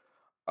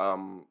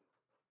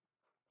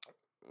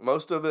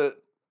 Most of it,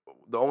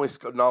 the only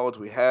knowledge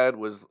we had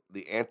was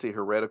the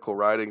anti-heretical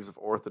writings of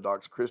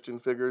Orthodox Christian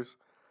figures.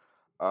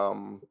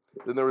 Then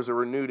there was a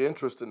renewed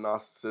interest in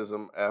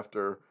Gnosticism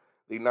after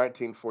the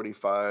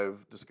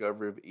 1945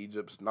 discovery of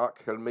Egypt's Nag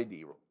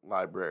Hammadi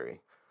library.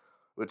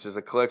 which is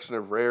a collection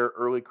of rare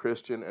early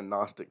Christian and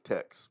Gnostic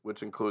texts,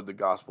 which include the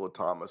Gospel of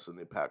Thomas and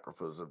the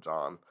Apocryphas of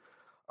John.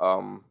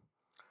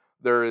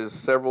 There is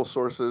several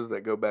sources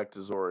that go back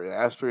to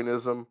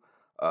Zoroastrianism,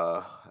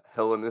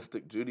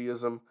 Hellenistic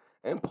Judaism,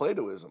 and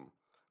Platoism,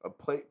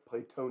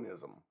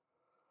 Platonism,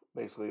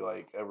 basically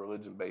like a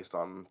religion based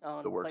on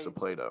the works of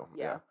Plato.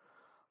 Yeah.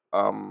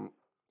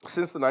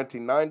 Since the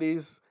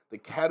 1990s, the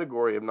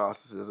category of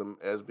Gnosticism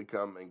has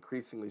become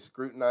increasingly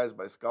scrutinized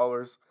by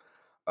scholars.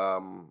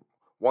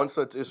 One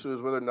such issue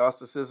is whether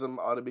Gnosticism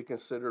ought to be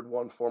considered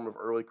one form of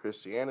early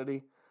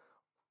Christianity,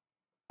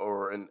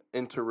 or an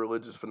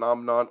interreligious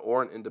phenomenon,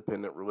 or an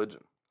independent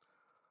religion.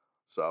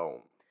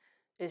 So,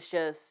 It's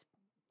just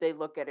they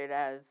look at it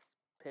as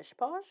pish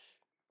posh.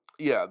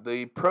 yeah,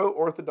 the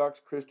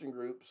pro-Orthodox Christian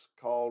groups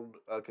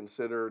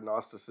consider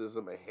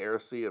Gnosticism a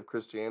heresy of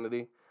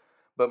Christianity,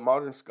 but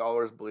modern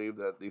scholars believe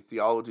that the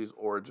theology's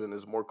origin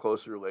is more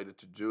closely related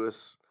to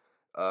Jewish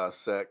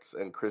sects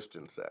and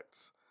Christian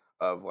sects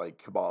of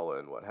like Kabbalah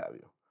and what have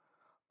you.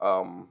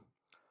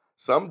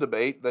 Some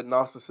debate that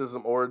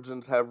Gnosticism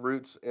origins have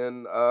roots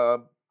in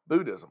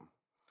Buddhism,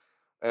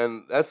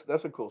 and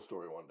that's a cool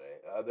story. One day,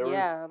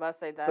 I'm about to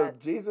say that. So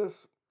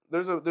Jesus,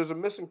 there's a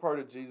missing part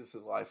of Jesus'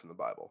 life in the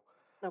Bible.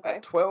 Okay.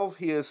 At 12,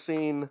 he is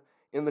seen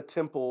in the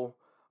temple,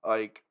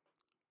 like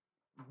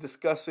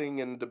discussing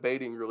and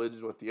debating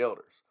religion with the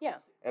elders. Yeah.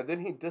 And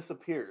then he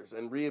disappears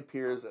and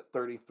reappears at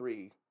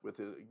 33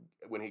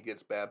 when he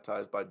gets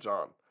baptized by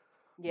John.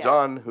 Yeah.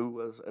 John, who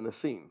was an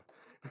Essene.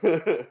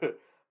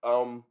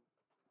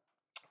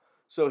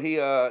 So he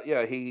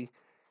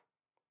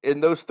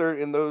in those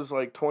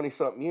like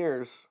 20-something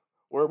years,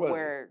 where was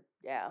he?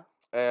 Yeah.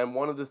 And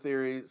some of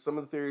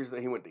the theories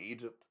that he went to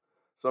Egypt.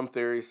 Some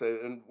theories say,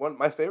 and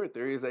my favorite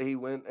theory is that he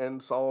went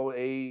and saw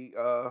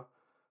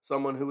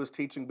someone who was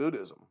teaching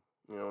Buddhism.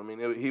 You know, I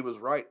mean, he was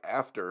right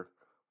after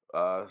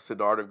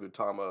Siddhartha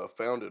Gautama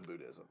founded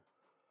Buddhism,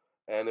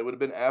 and it would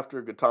have been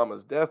after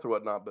Gautama's death or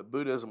whatnot. But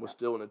Buddhism was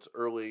still in its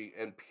early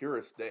and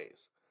purest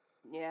days.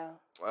 Yeah.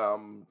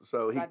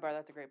 So Sidebar,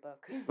 that's a great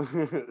book.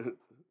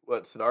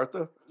 What,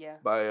 Siddhartha? Yeah.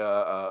 By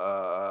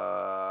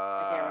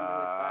I can't remember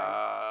who it's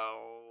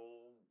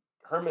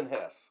by. Herman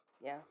Hesse.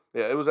 Yeah.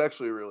 Yeah, it was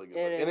actually a really good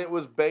book. And it is.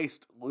 was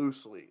based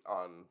loosely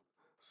on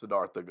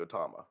Siddhartha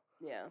Gautama.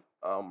 Yeah.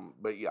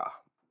 But yeah.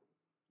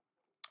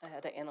 I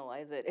had to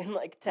analyze it in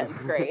like 10th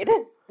grade.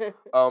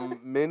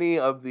 Many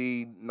of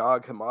the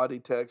Nag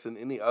Hammadi texts and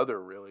any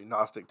other really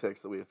Gnostic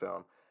texts that we have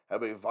found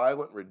have a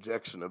violent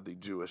rejection of the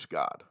Jewish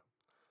God.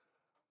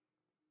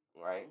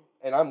 Right?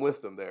 And I'm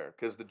with them there,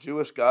 because the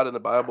Jewish God in the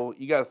Bible,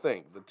 you got to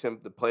think,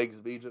 the plagues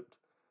of Egypt,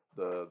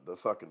 the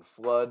fucking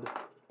flood.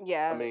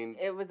 Yeah. I mean,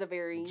 it was a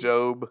very...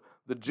 Job.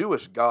 The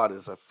Jewish God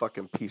is a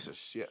fucking piece of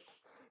shit.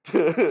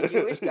 The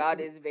Jewish God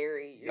is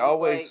very...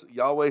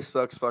 Yahweh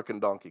sucks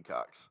fucking donkey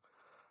cocks.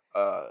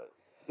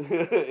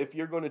 If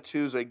you're going to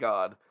choose a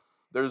god,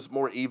 there's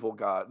more evil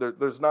god.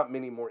 There's not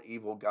many more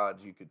evil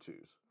gods you could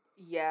choose.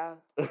 Yeah.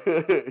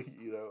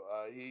 He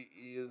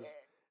is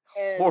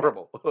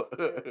horrible.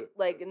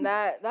 And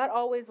that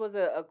always was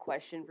a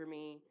question for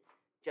me,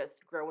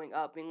 just growing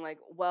up, being like,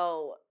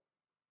 well,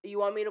 you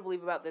want me to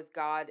believe about this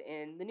God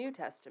in the New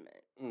Testament?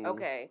 Mm.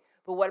 Okay,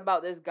 but what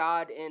about this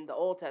God in the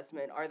Old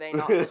Testament? Are they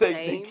not the same?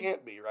 They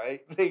can't be, right?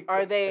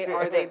 Are they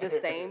the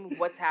same?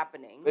 What's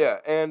happening? Yeah,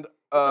 and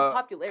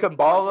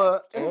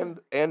Kabbalah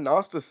and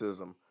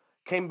Gnosticism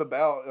came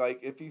about,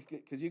 like,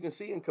 because you can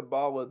see in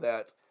Kabbalah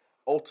that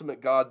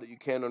ultimate God that you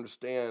can't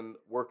understand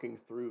working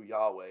through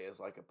Yahweh as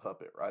like a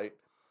puppet, right?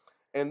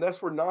 And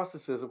that's where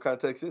Gnosticism kind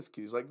of takes its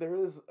cues. Like, there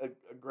is a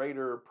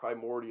greater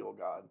primordial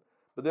God,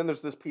 but then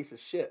there's this piece of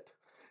shit.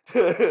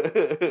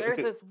 There's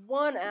this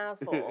one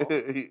asshole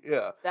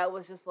yeah. that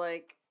was just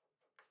like,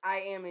 I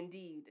am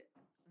indeed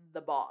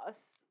the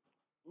boss.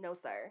 No,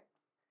 sir.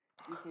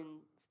 You can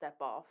step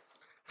off.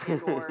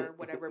 Or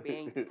whatever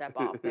being you step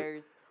off.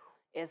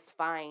 It's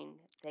fine.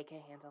 They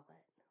can handle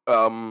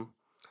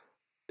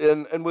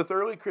it. And with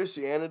early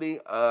Christianity,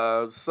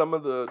 some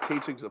of the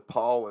teachings of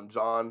Paul and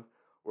John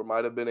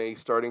might have been a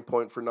starting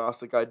point for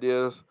Gnostic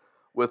ideas,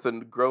 with a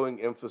growing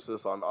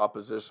emphasis on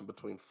opposition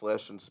between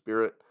flesh and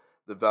spirit,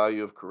 the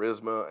value of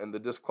charisma, and the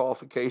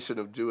disqualification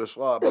of Jewish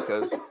law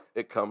because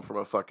it come from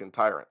a fucking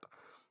tyrant.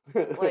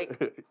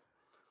 Like,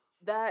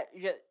 that,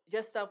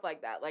 just stuff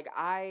like that. Like,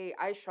 I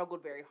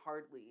struggled very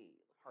hardly.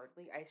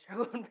 I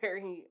struggled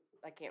very,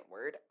 I can't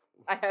word.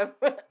 I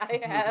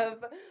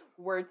have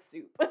word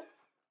soup.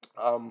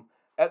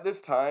 At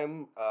this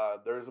time,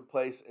 there's a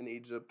place in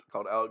Egypt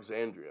called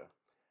Alexandria,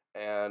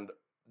 and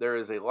there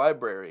is a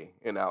library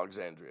in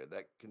Alexandria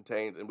that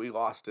contains, and we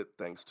lost it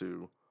thanks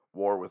to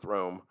war with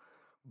Rome,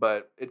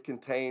 but it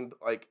contained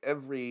like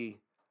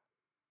every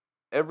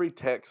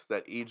text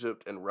that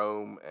Egypt and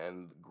Rome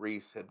and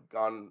Greece had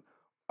gone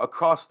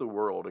across the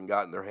world and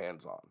gotten their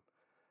hands on.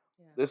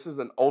 Yeah. This is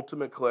an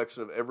ultimate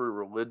collection of every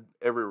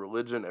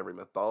religion, every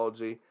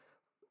mythology,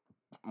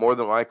 more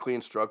than likely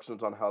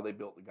instructions on how they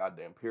built the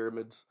goddamn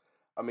pyramids.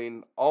 I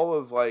mean, all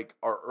of like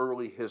our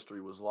early history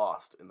was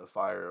lost in the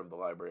fire of the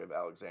Library of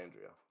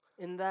Alexandria.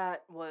 And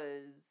that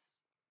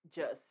was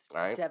just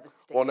Right.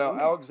 devastating. Well, now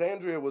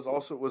Alexandria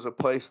was a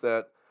place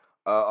that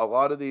a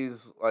lot of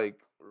these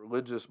like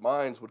religious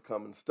minds would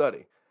come and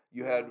study.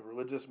 You had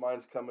religious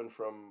minds coming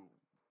from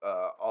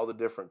all the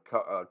different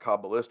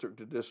Kabbalistic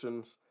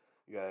traditions.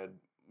 You had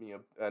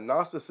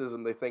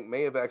Gnosticism. They think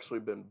may have actually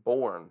been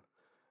born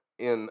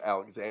in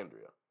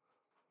Alexandria.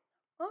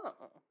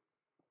 Oh.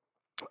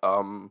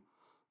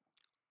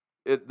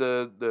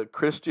 The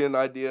Christian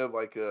idea of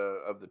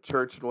of the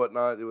church and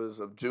whatnot, it was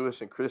of Jewish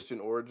and Christian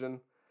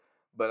origin.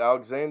 But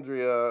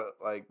Alexandria,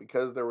 like,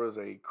 because there was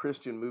a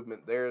Christian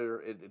movement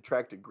there, it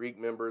attracted Greek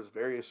members.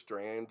 Various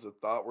strands of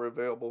thought were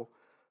available,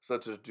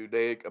 such as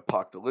Judaic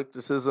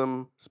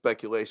apocalypticism,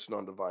 speculation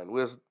on divine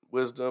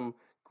wisdom,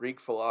 Greek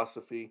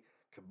philosophy,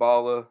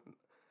 Kabbalah.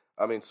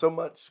 I mean, so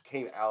much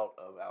came out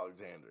of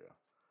Alexandria.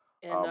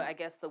 And I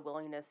guess the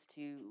willingness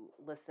to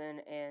listen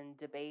and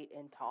debate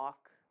and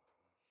talk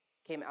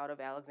came out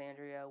of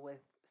Alexandria with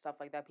stuff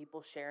like that.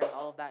 People sharing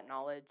all of that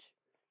knowledge.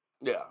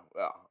 Yeah.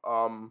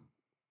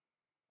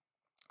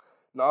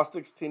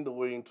 Gnostics tend to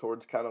lean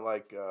towards kind of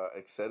like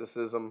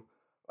asceticism,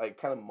 like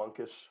kind of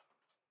monkish,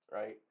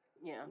 right?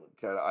 Yeah.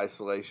 Kind of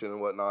isolation and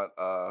whatnot.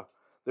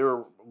 They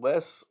were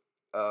less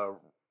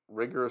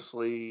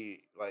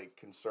rigorously like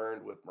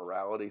concerned with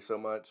morality so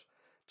much.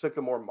 Took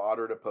a more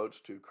moderate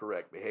approach to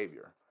correct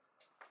behavior.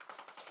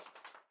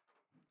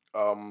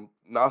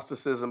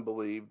 Gnosticism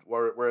believed,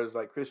 whereas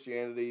like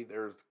Christianity,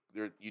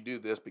 you do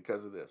this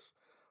because of this.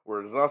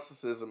 Whereas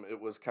Gnosticism,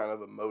 it was kind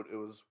of it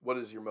was what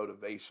is your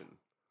motivation,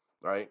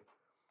 right?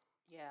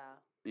 Yeah.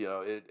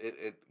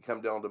 It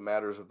come down to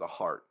matters of the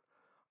heart.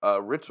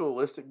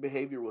 Ritualistic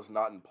behavior was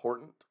not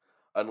important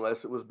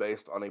unless it was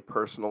based on a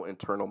personal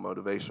internal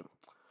motivation,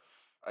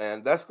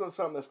 and that's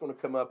something that's going to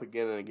come up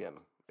again and again,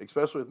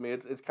 especially with me.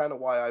 It's kind of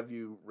why I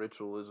view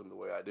ritualism the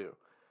way I do.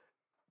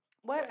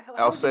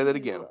 I'll say that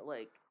again.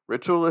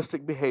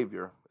 Ritualistic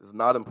behavior is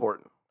not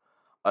important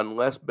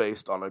unless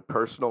based on a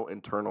personal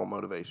internal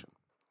motivation.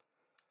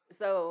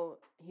 So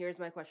here's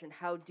my question: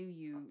 how do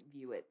you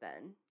view it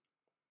then?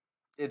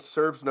 It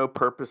serves no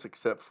purpose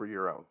except for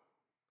your own.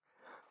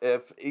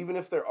 Even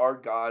if there are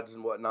gods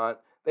and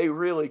whatnot, they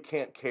really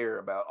can't care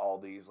about all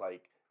these,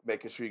 like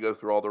making sure you go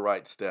through all the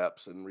right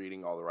steps and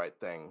reading all the right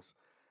things.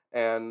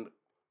 And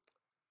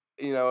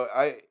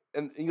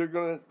we're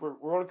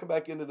gonna come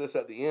back into this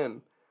at the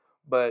end,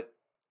 but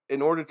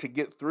in order to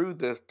get through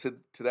this to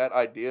that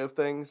idea of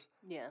things,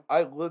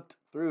 I looked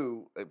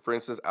through, for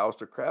instance,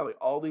 Aleister Crowley,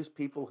 all these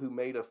people who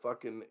made a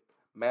fucking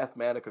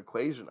mathematical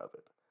equation of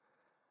it.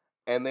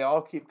 And they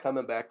all keep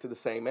coming back to the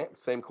same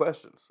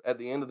questions. At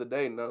the end of the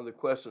day, none of the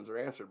questions are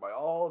answered by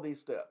all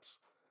these steps.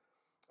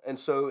 And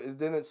so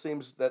then it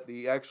seems that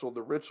the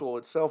ritual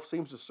itself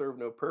seems to serve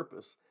no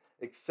purpose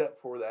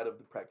except for that of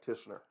the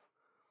practitioner.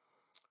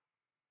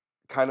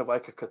 Kind of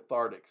like a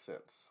cathartic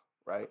sense,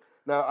 right?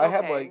 Now, I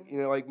have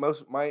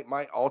most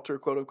my altar,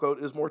 quote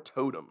unquote, is more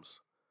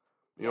totems.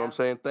 You know what I'm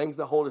saying? Things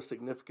that hold a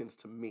significance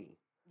to me.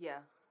 Yeah.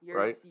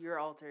 Your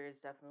altar is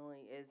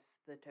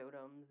the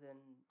totems, and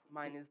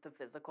mine is the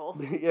physical.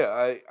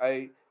 Yeah,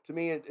 to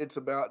me it's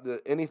about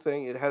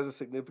anything. It has a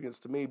significance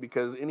to me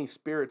because any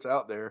spirits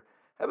out there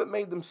haven't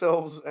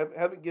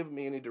given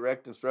me any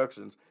direct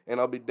instructions, and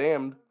I'll be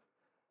damned.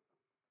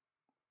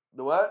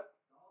 The what?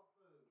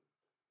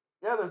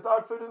 Yeah, there's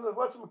dog food in the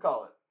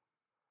whatchamacallit.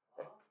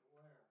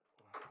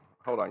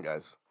 Hold on,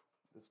 guys.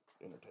 It's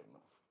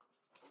entertainment.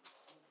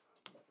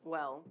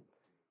 Well,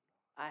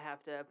 I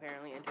have to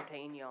apparently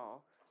entertain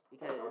y'all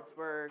because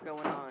we're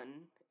going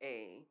on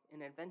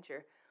an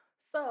adventure.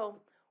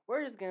 So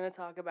we're just gonna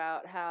talk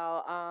about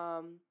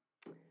how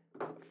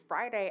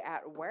Friday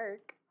at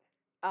work,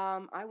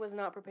 I was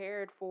not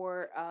prepared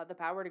for the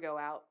power to go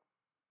out,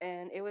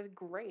 and it was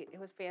great. It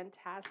was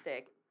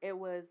fantastic. It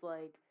was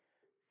like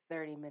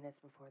 30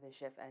 minutes before the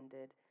shift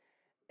ended,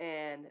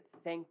 and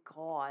thank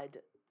God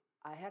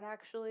I had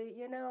actually,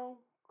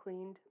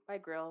 cleaned my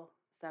grill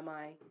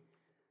semi.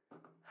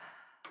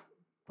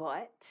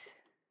 But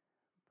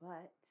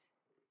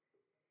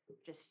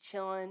just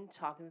chilling,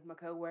 talking with my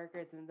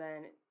coworkers, and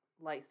then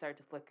lights start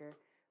to flicker.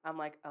 I'm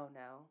like, oh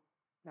no,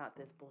 not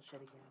this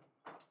bullshit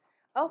again.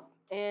 Oh,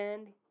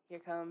 and here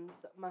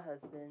comes my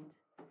husband,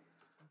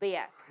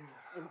 back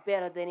and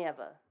better than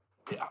ever.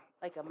 Yeah,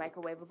 like a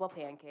microwavable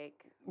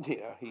pancake.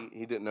 Yeah,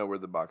 he didn't know where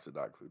the box of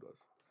dog food was.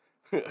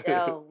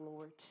 Oh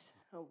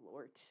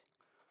Lord.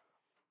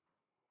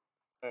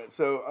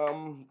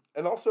 So,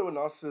 and also in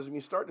Gnosticism,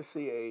 you start to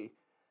see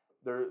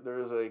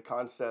there's a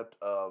concept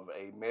of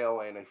a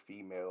male and a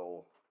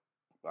female,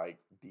 like,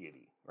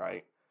 deity,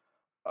 right?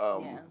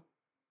 Yeah.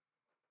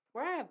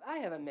 Where I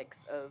have a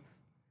mix of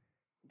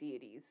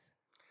deities.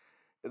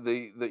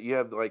 You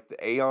have like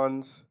the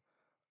Aeons,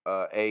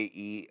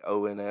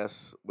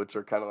 Aeons, which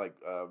are kind of like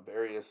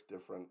various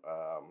different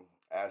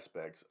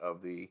aspects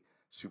of the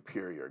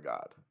superior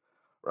god,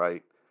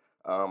 right?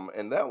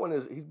 And that one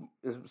is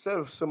instead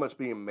of so much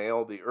being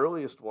male, the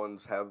earliest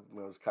ones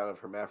was kind of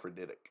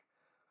hermaphroditic.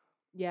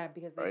 Yeah,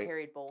 because they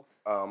carried both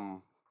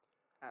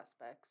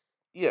aspects.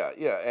 Yeah,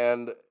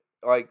 and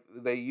like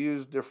they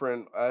use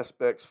different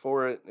aspects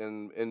for it,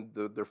 and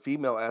their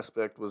female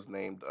aspect was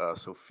named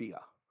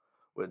Sophia,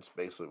 which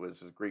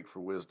is Greek for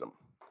wisdom.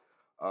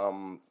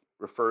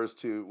 Refers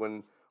to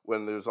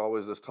when there's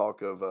always this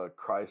talk of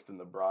Christ and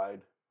the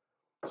bride.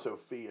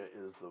 Sophia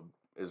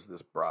is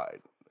this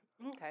bride.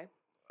 Okay.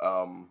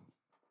 Um,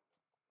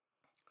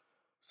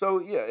 so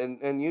yeah,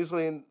 and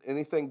usually in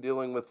anything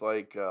dealing with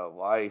like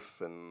life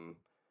and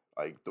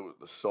like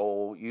the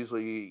soul,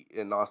 usually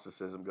in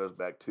Gnosticism goes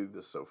back to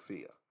the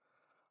Sophia.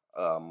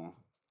 Um,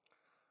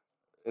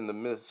 in the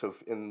myth, so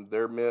in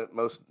their myth,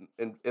 most,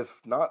 and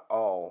if not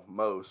all,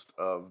 most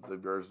of the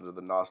versions of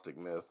the Gnostic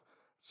myth,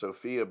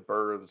 Sophia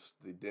births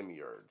the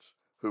demiurge,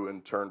 who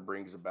in turn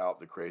brings about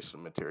the creation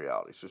of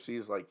materiality. So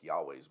she's like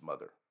Yahweh's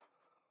mother.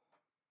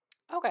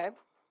 Okay.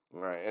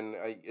 Right,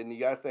 and you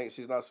gotta think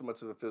she's not so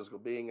much of a physical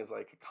being as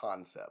like a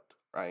concept,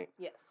 right?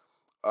 Yes.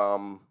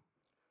 Um,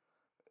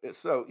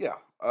 so yeah,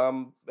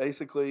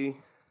 basically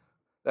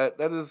that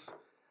is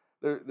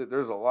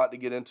there's a lot to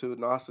get into with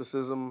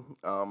Gnosticism,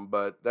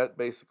 but that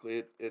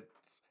basically It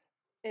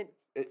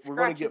we're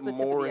going to scratches get the tip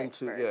of more the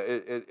into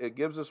iceberg. it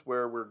gives us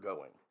where we're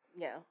going.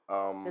 Yeah.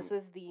 Um, This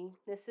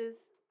is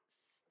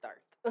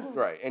start.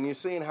 right, and you're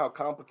seeing how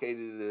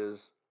complicated it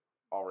is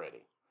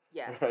already.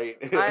 Yes. Right.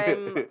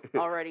 I'm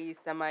already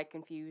semi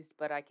confused,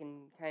 but I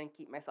can kind of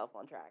keep myself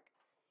on track.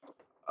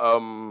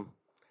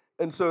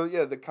 And so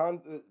yeah,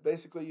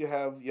 basically you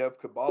have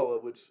Kabbalah,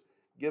 which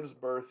gives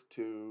birth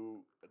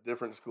to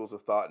different schools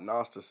of thought,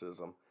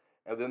 Gnosticism,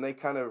 and then they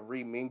kind of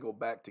remingle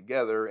back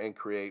together and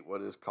create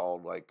what is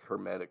called like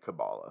Hermetic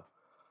Kabbalah.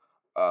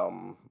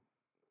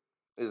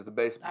 Is the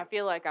base? I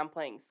feel like I'm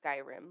playing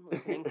Skyrim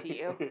listening to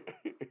you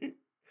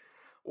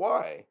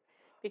Why?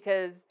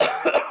 because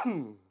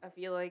I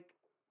feel like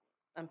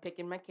I'm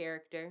picking my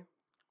character,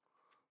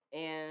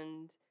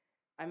 and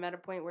I'm at a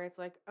point where it's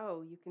like,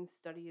 oh, you can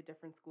study a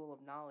different school of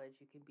knowledge.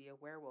 You can be a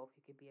werewolf.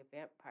 You can be a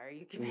vampire.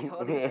 You can be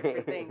all these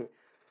different things.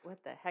 What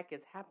the heck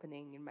is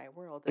happening in my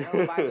world? And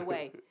oh, by the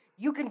way,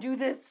 you can do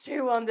this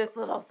too on this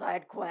little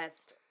side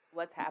quest.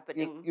 What's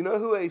happening? You know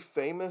who a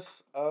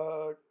famous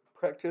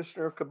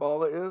practitioner of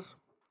Kabbalah is?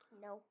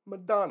 No.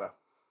 Madonna.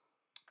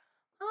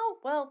 Oh,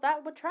 well,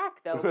 that would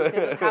track, though,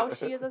 because of how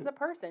she is as a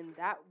person.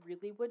 That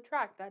really would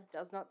track. That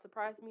does not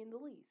surprise me in the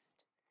least.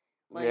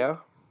 Like, Yeah?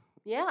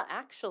 Yeah,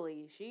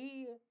 actually,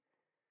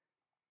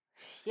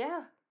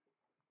 yeah.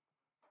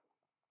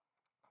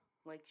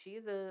 Like,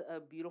 she's a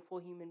beautiful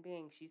human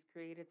being. She's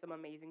created some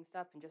amazing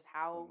stuff, and just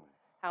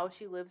how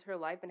she lives her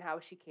life and how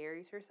she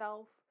carries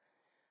herself,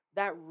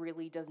 that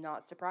really does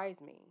not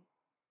surprise me.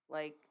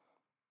 Like,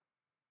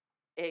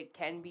 it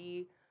can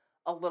be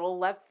a little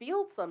left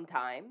field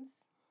sometimes,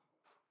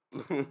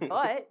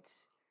 but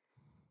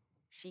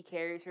she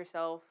carries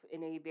herself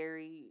in a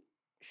very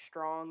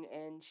strong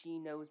and she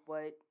knows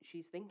what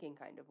she's thinking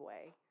kind of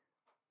way.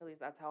 At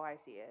least that's how I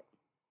see it.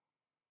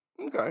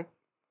 Okay.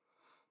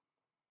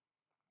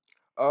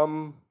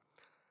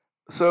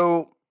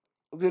 So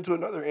we'll get to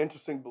another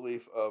interesting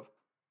belief of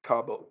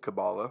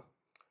Kabbalah.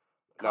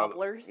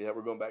 Cobblers? Yeah,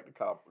 we're going back to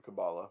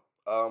Kabbalah.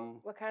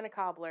 What kind of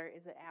cobbler?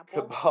 Is it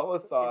apple? Kabbalah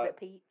thought Is it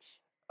peach?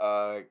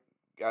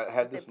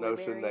 had Is this it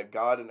notion blueberry? that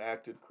God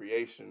enacted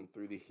creation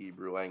through the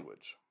Hebrew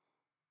language.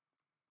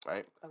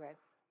 Right? Okay.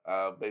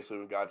 Basically,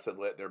 when God said,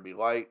 "Let there be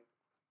light,"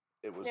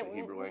 it was Yeah, the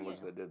Hebrew language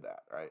yeah. that did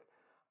that, right?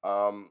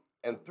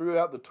 And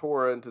throughout the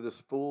Torah into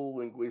this full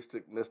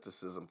linguistic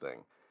mysticism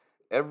thing,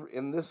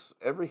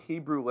 every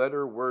Hebrew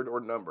letter, word, or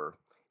number,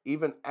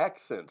 even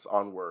accents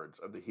on words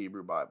of the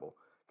Hebrew Bible,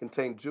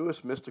 contain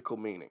Jewish mystical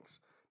meanings,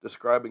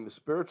 describing the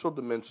spiritual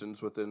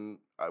dimensions within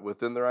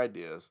their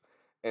ideas,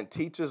 and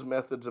teaches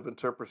methods of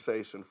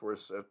interpretation for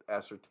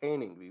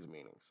ascertaining these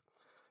meanings.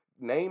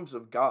 Names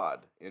of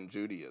God in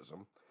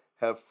Judaism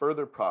have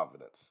further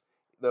provenance,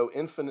 though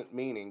infinite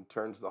meaning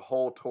turns the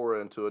whole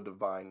Torah into a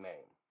divine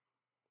name.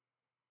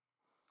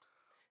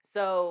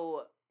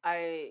 So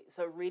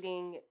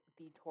reading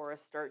the Torah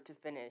start to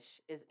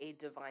finish is a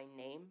divine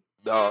name.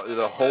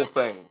 The whole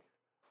thing,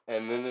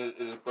 and then it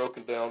is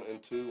broken down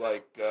into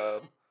like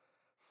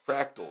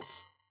fractals,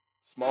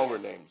 smaller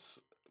names,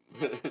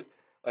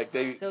 like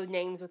they. So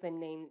names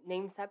within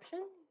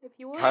nameception, if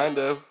you would. Kind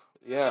of,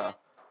 yeah.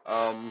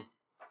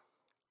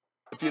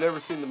 If you'd ever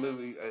seen the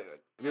movie,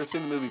 have you ever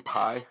seen the movie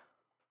Pi?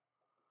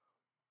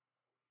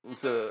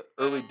 It's a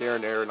early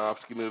Darren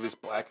Aronofsky movie. It's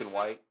black and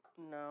white.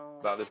 No.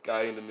 About this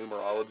guy into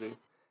numerology.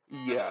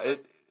 Yeah,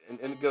 and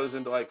it goes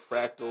into like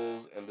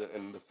fractals and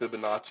the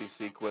Fibonacci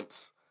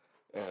sequence,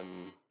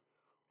 and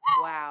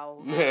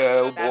Wow. yeah,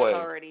 oh boy, That's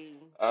already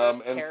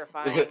and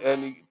terrifying.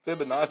 And the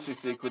Fibonacci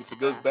sequence, it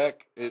goes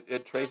back.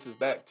 It traces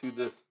back to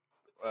this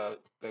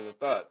thing of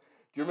thought.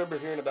 Do you remember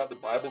hearing about the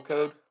Bible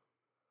code?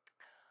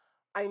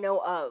 I know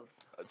of.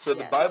 So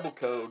the Bible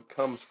code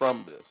comes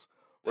from this,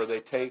 where they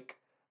take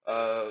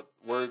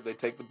they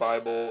take the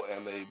Bible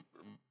and they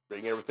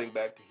bring everything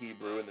back to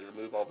Hebrew and they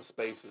remove all the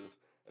spaces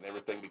and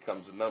everything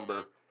becomes a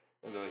number,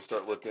 and then they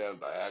start looking at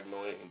it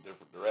diagonally in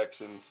different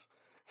directions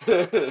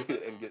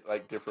and get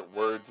like different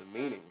words and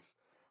meanings.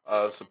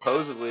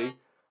 Supposedly,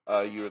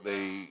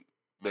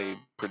 They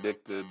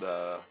predicted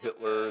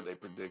Hitler. They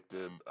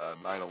predicted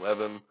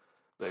 9/11.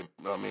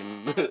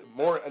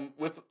 More and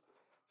with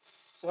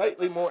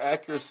slightly more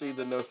accuracy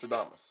than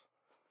Nostradamus.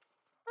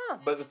 Huh.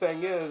 But the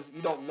thing is,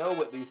 you don't know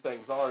what these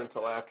things are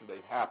until after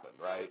they've happened,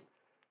 right?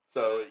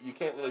 So you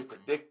can't really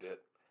predict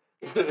it.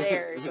 It's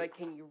there, but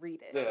can you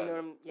read it? Yeah. You know what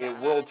I'm,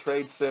 yeah. World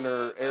Trade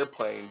Center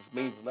airplanes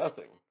means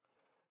nothing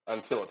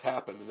until it's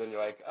happened, and then you're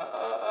like,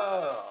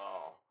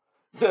 oh,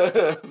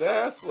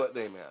 that's what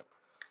they meant,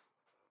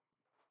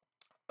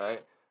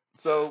 right?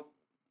 So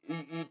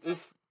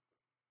it's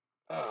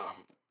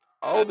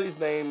all these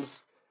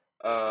names,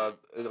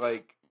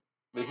 like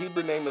the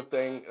Hebrew name of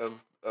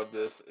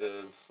this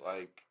is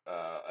like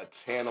a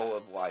channel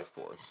of life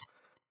force,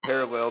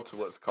 parallel to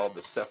what's called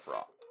the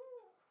Sephiroth.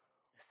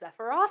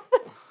 Sephiroth?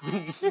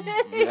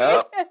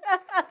 Yep.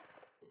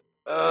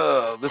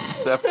 Oh, this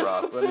is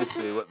Sephiroth. Let me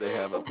see what they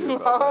have up here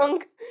about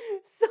Long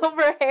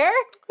silver hair?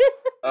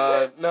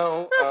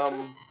 No,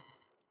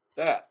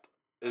 that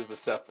is the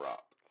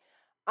Sephiroth.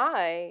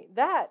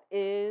 That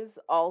is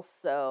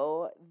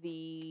also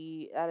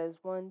that is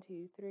 1,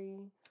 2,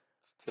 3.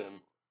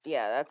 10.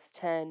 Yeah, that's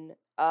 10.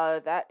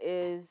 That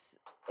is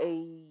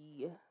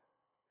a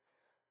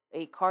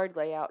card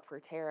layout for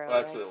tarot. Well,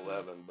 actually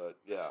right? 11, but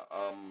yeah,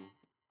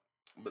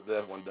 but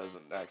that one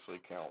doesn't actually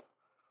count.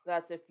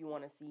 That's if you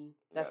want to see.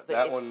 That's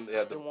that one.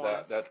 Yeah,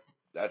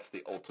 that's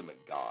the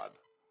ultimate god,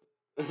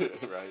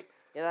 right?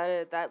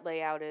 Yeah, that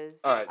layout is.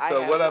 All right,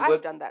 so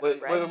I've done that what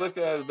spread. we're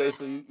looking at is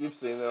basically you've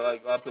seen it.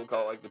 Like a lot of people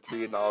call it like the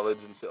tree of knowledge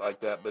and shit like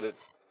that, but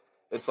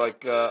it's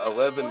like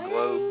 11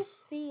 globes.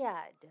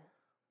 Sad.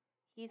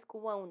 He's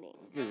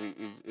groaning. Because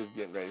he's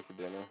getting ready for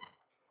dinner.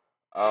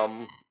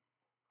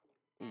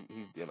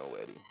 He's dinner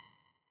ready.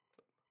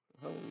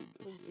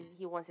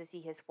 He wants to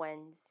see his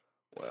friends.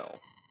 Well,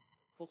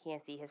 he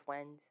can't see his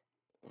friends.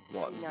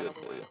 One's good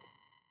for you.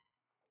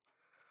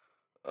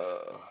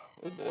 Oh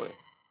boy,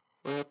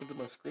 what happened to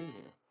my screen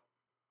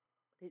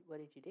here? What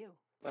did you do?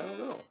 I don't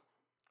know.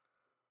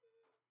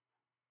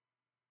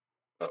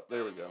 Oh,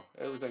 there we go.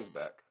 Everything's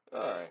back.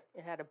 All right.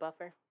 It had a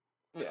buffer.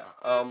 Yeah.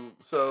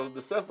 So the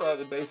Sephiroth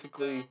is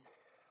basically.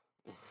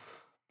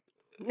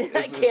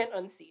 I can't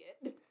unsee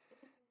it.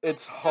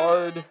 It's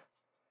hard.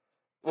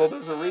 Well,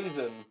 there's a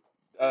reason.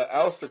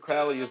 Aleister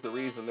Crowley is the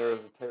reason there is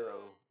a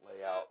tarot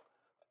layout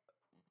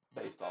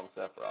based on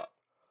Sephiroth.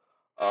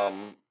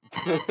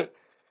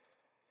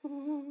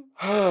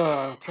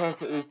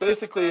 It's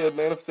basically a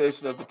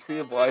manifestation of the tree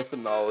of life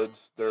and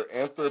knowledge, their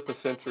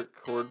anthropocentric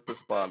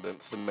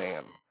correspondence in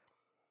man.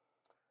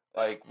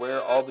 Like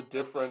where all these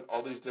different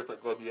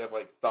globes, you have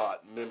like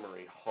thought,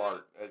 memory,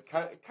 heart,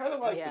 kind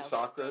of like the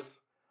chakras.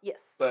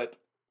 Yes. But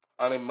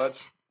on a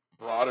much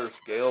broader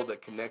scale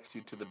that connects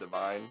you to the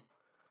divine.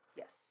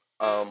 Yes.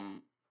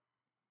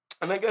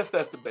 And I guess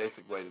that's the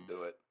basic way to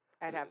do it.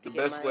 I'd have to the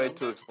best way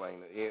to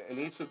explain it. And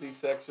each of these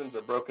sections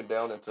are broken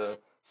down into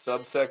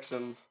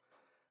subsections.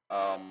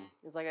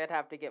 It's like I'd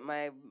have to get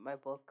my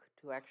book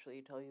to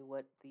actually tell you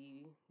what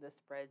the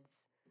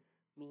spreads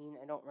mean.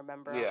 I don't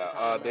remember.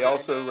 Yeah, they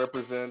also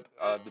represent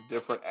the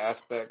different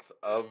aspects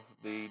of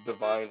the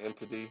divine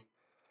entity.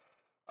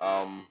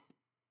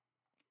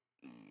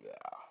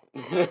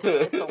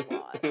 It's a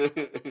lot.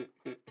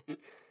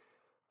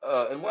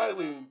 And why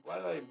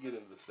did I get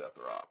into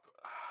Sephiroth?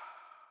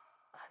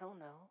 I don't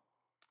know.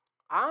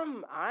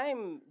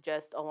 I'm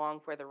just along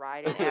for the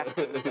ride and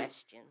asking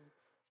questions.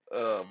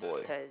 Oh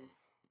boy. Because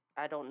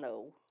I don't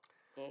know.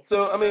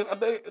 So I mean,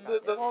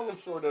 the long and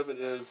short of it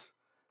is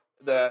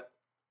that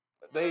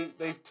they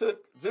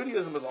took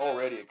Judaism is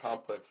already a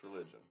complex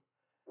religion,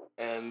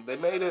 and they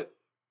made it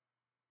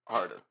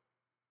harder.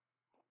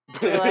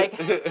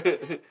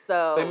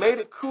 So they made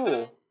it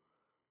cool,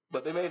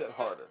 but they made it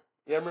harder.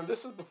 Yeah, remember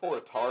this is before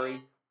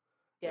Atari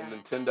and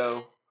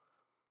Nintendo.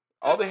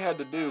 All they had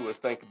to do was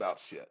think about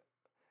shit.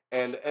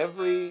 And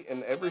every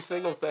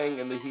single thing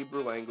in the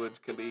Hebrew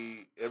language can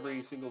be,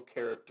 every single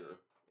character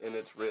in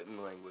its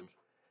written language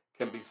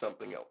can be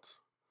something else.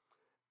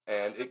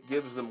 And it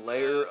gives them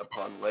layer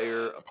upon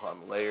layer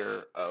upon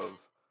layer of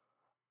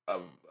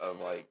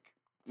like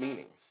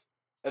meanings.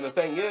 And the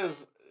thing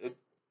is,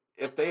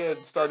 if they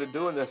had started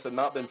doing this and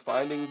not been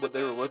finding what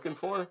they were looking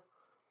for,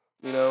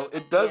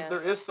 it does. Yeah.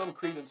 There is some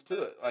credence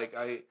to it. Like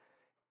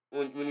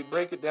when you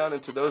break it down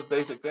into those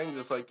basic things,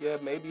 it's like, yeah,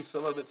 maybe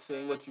some of it's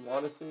seeing what you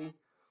want to see,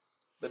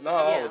 but not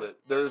all of it.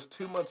 There's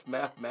too much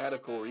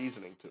mathematical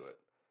reasoning to it.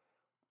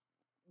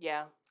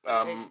 Yeah.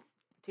 It's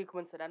too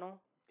coincidental.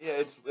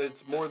 Yeah,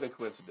 it's more than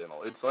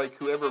coincidental. It's like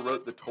whoever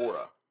wrote the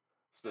Torah,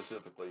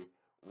 specifically,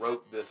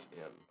 wrote this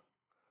in.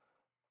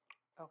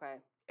 Okay.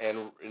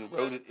 And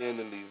wrote it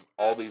in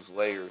all these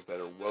layers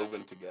that are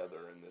woven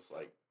together in this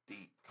like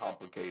deep,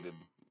 complicated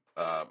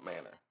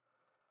manner.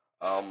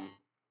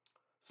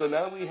 So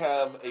now we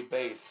have a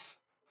base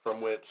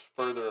from which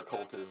further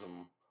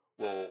occultism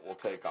will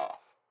take off,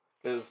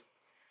 because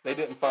they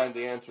didn't find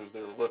the answers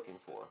they were looking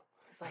for.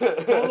 It's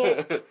like, dang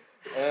it.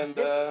 And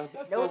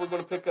that's what we're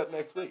going to pick up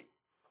next week.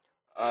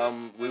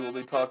 We will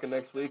be talking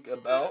next week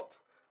about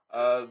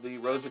the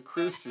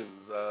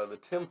Rosicrucians, the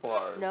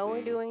Templars. No,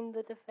 we're doing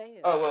the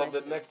DeFeo. Oh, well,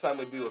 the next time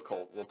we do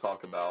Occult, we'll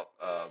talk about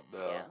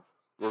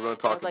we're going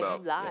to talk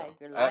about you lied.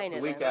 You're lying the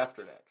to week them.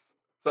 after next.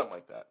 Something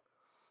like that.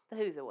 The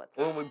who's or what's.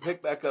 When we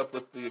pick back up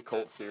with the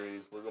Occult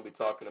series, we're going to be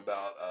talking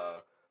about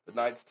the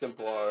Knights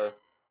Templar,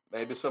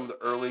 maybe some of the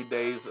early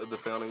days of the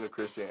founding of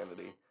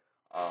Christianity.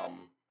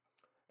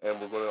 And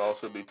we're going to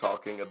also be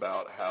talking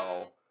about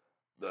how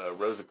the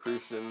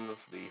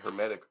Rosicrucians, the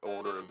Hermetic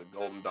Order of the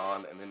Golden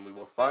Dawn, and then we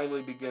will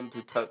finally begin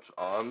to touch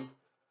on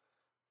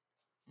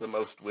the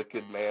most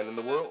wicked man in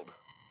the world,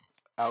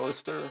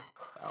 Aleister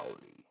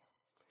Crowley.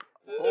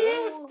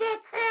 Oh. Mr.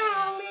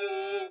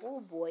 Crowley!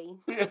 Oh, boy.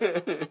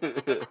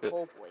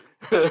 Oh, boy.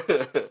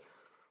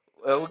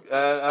 Well,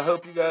 I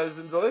hope you guys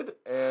enjoyed,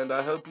 and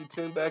I hope you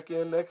tune back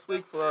in next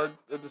week for our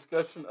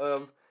discussion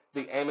of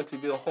the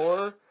Amityville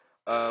Horror.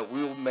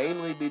 We will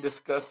mainly be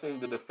discussing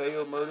the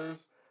DeFeo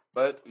murders,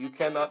 but you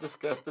cannot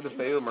discuss the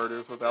DeFeo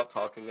murders without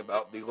talking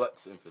about the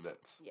Lutz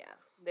incidents. Yeah,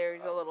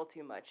 there's a little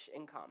too much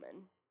in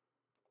common.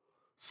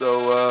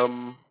 So,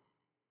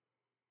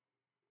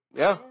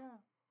 yeah.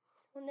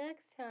 Till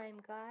next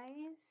time,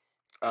 guys.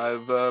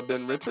 I've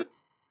been Richard.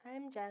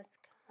 I'm Jessica.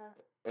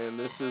 And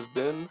this has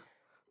been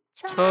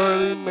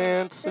Charlie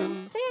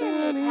Manson's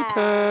Fanny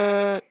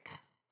Pack.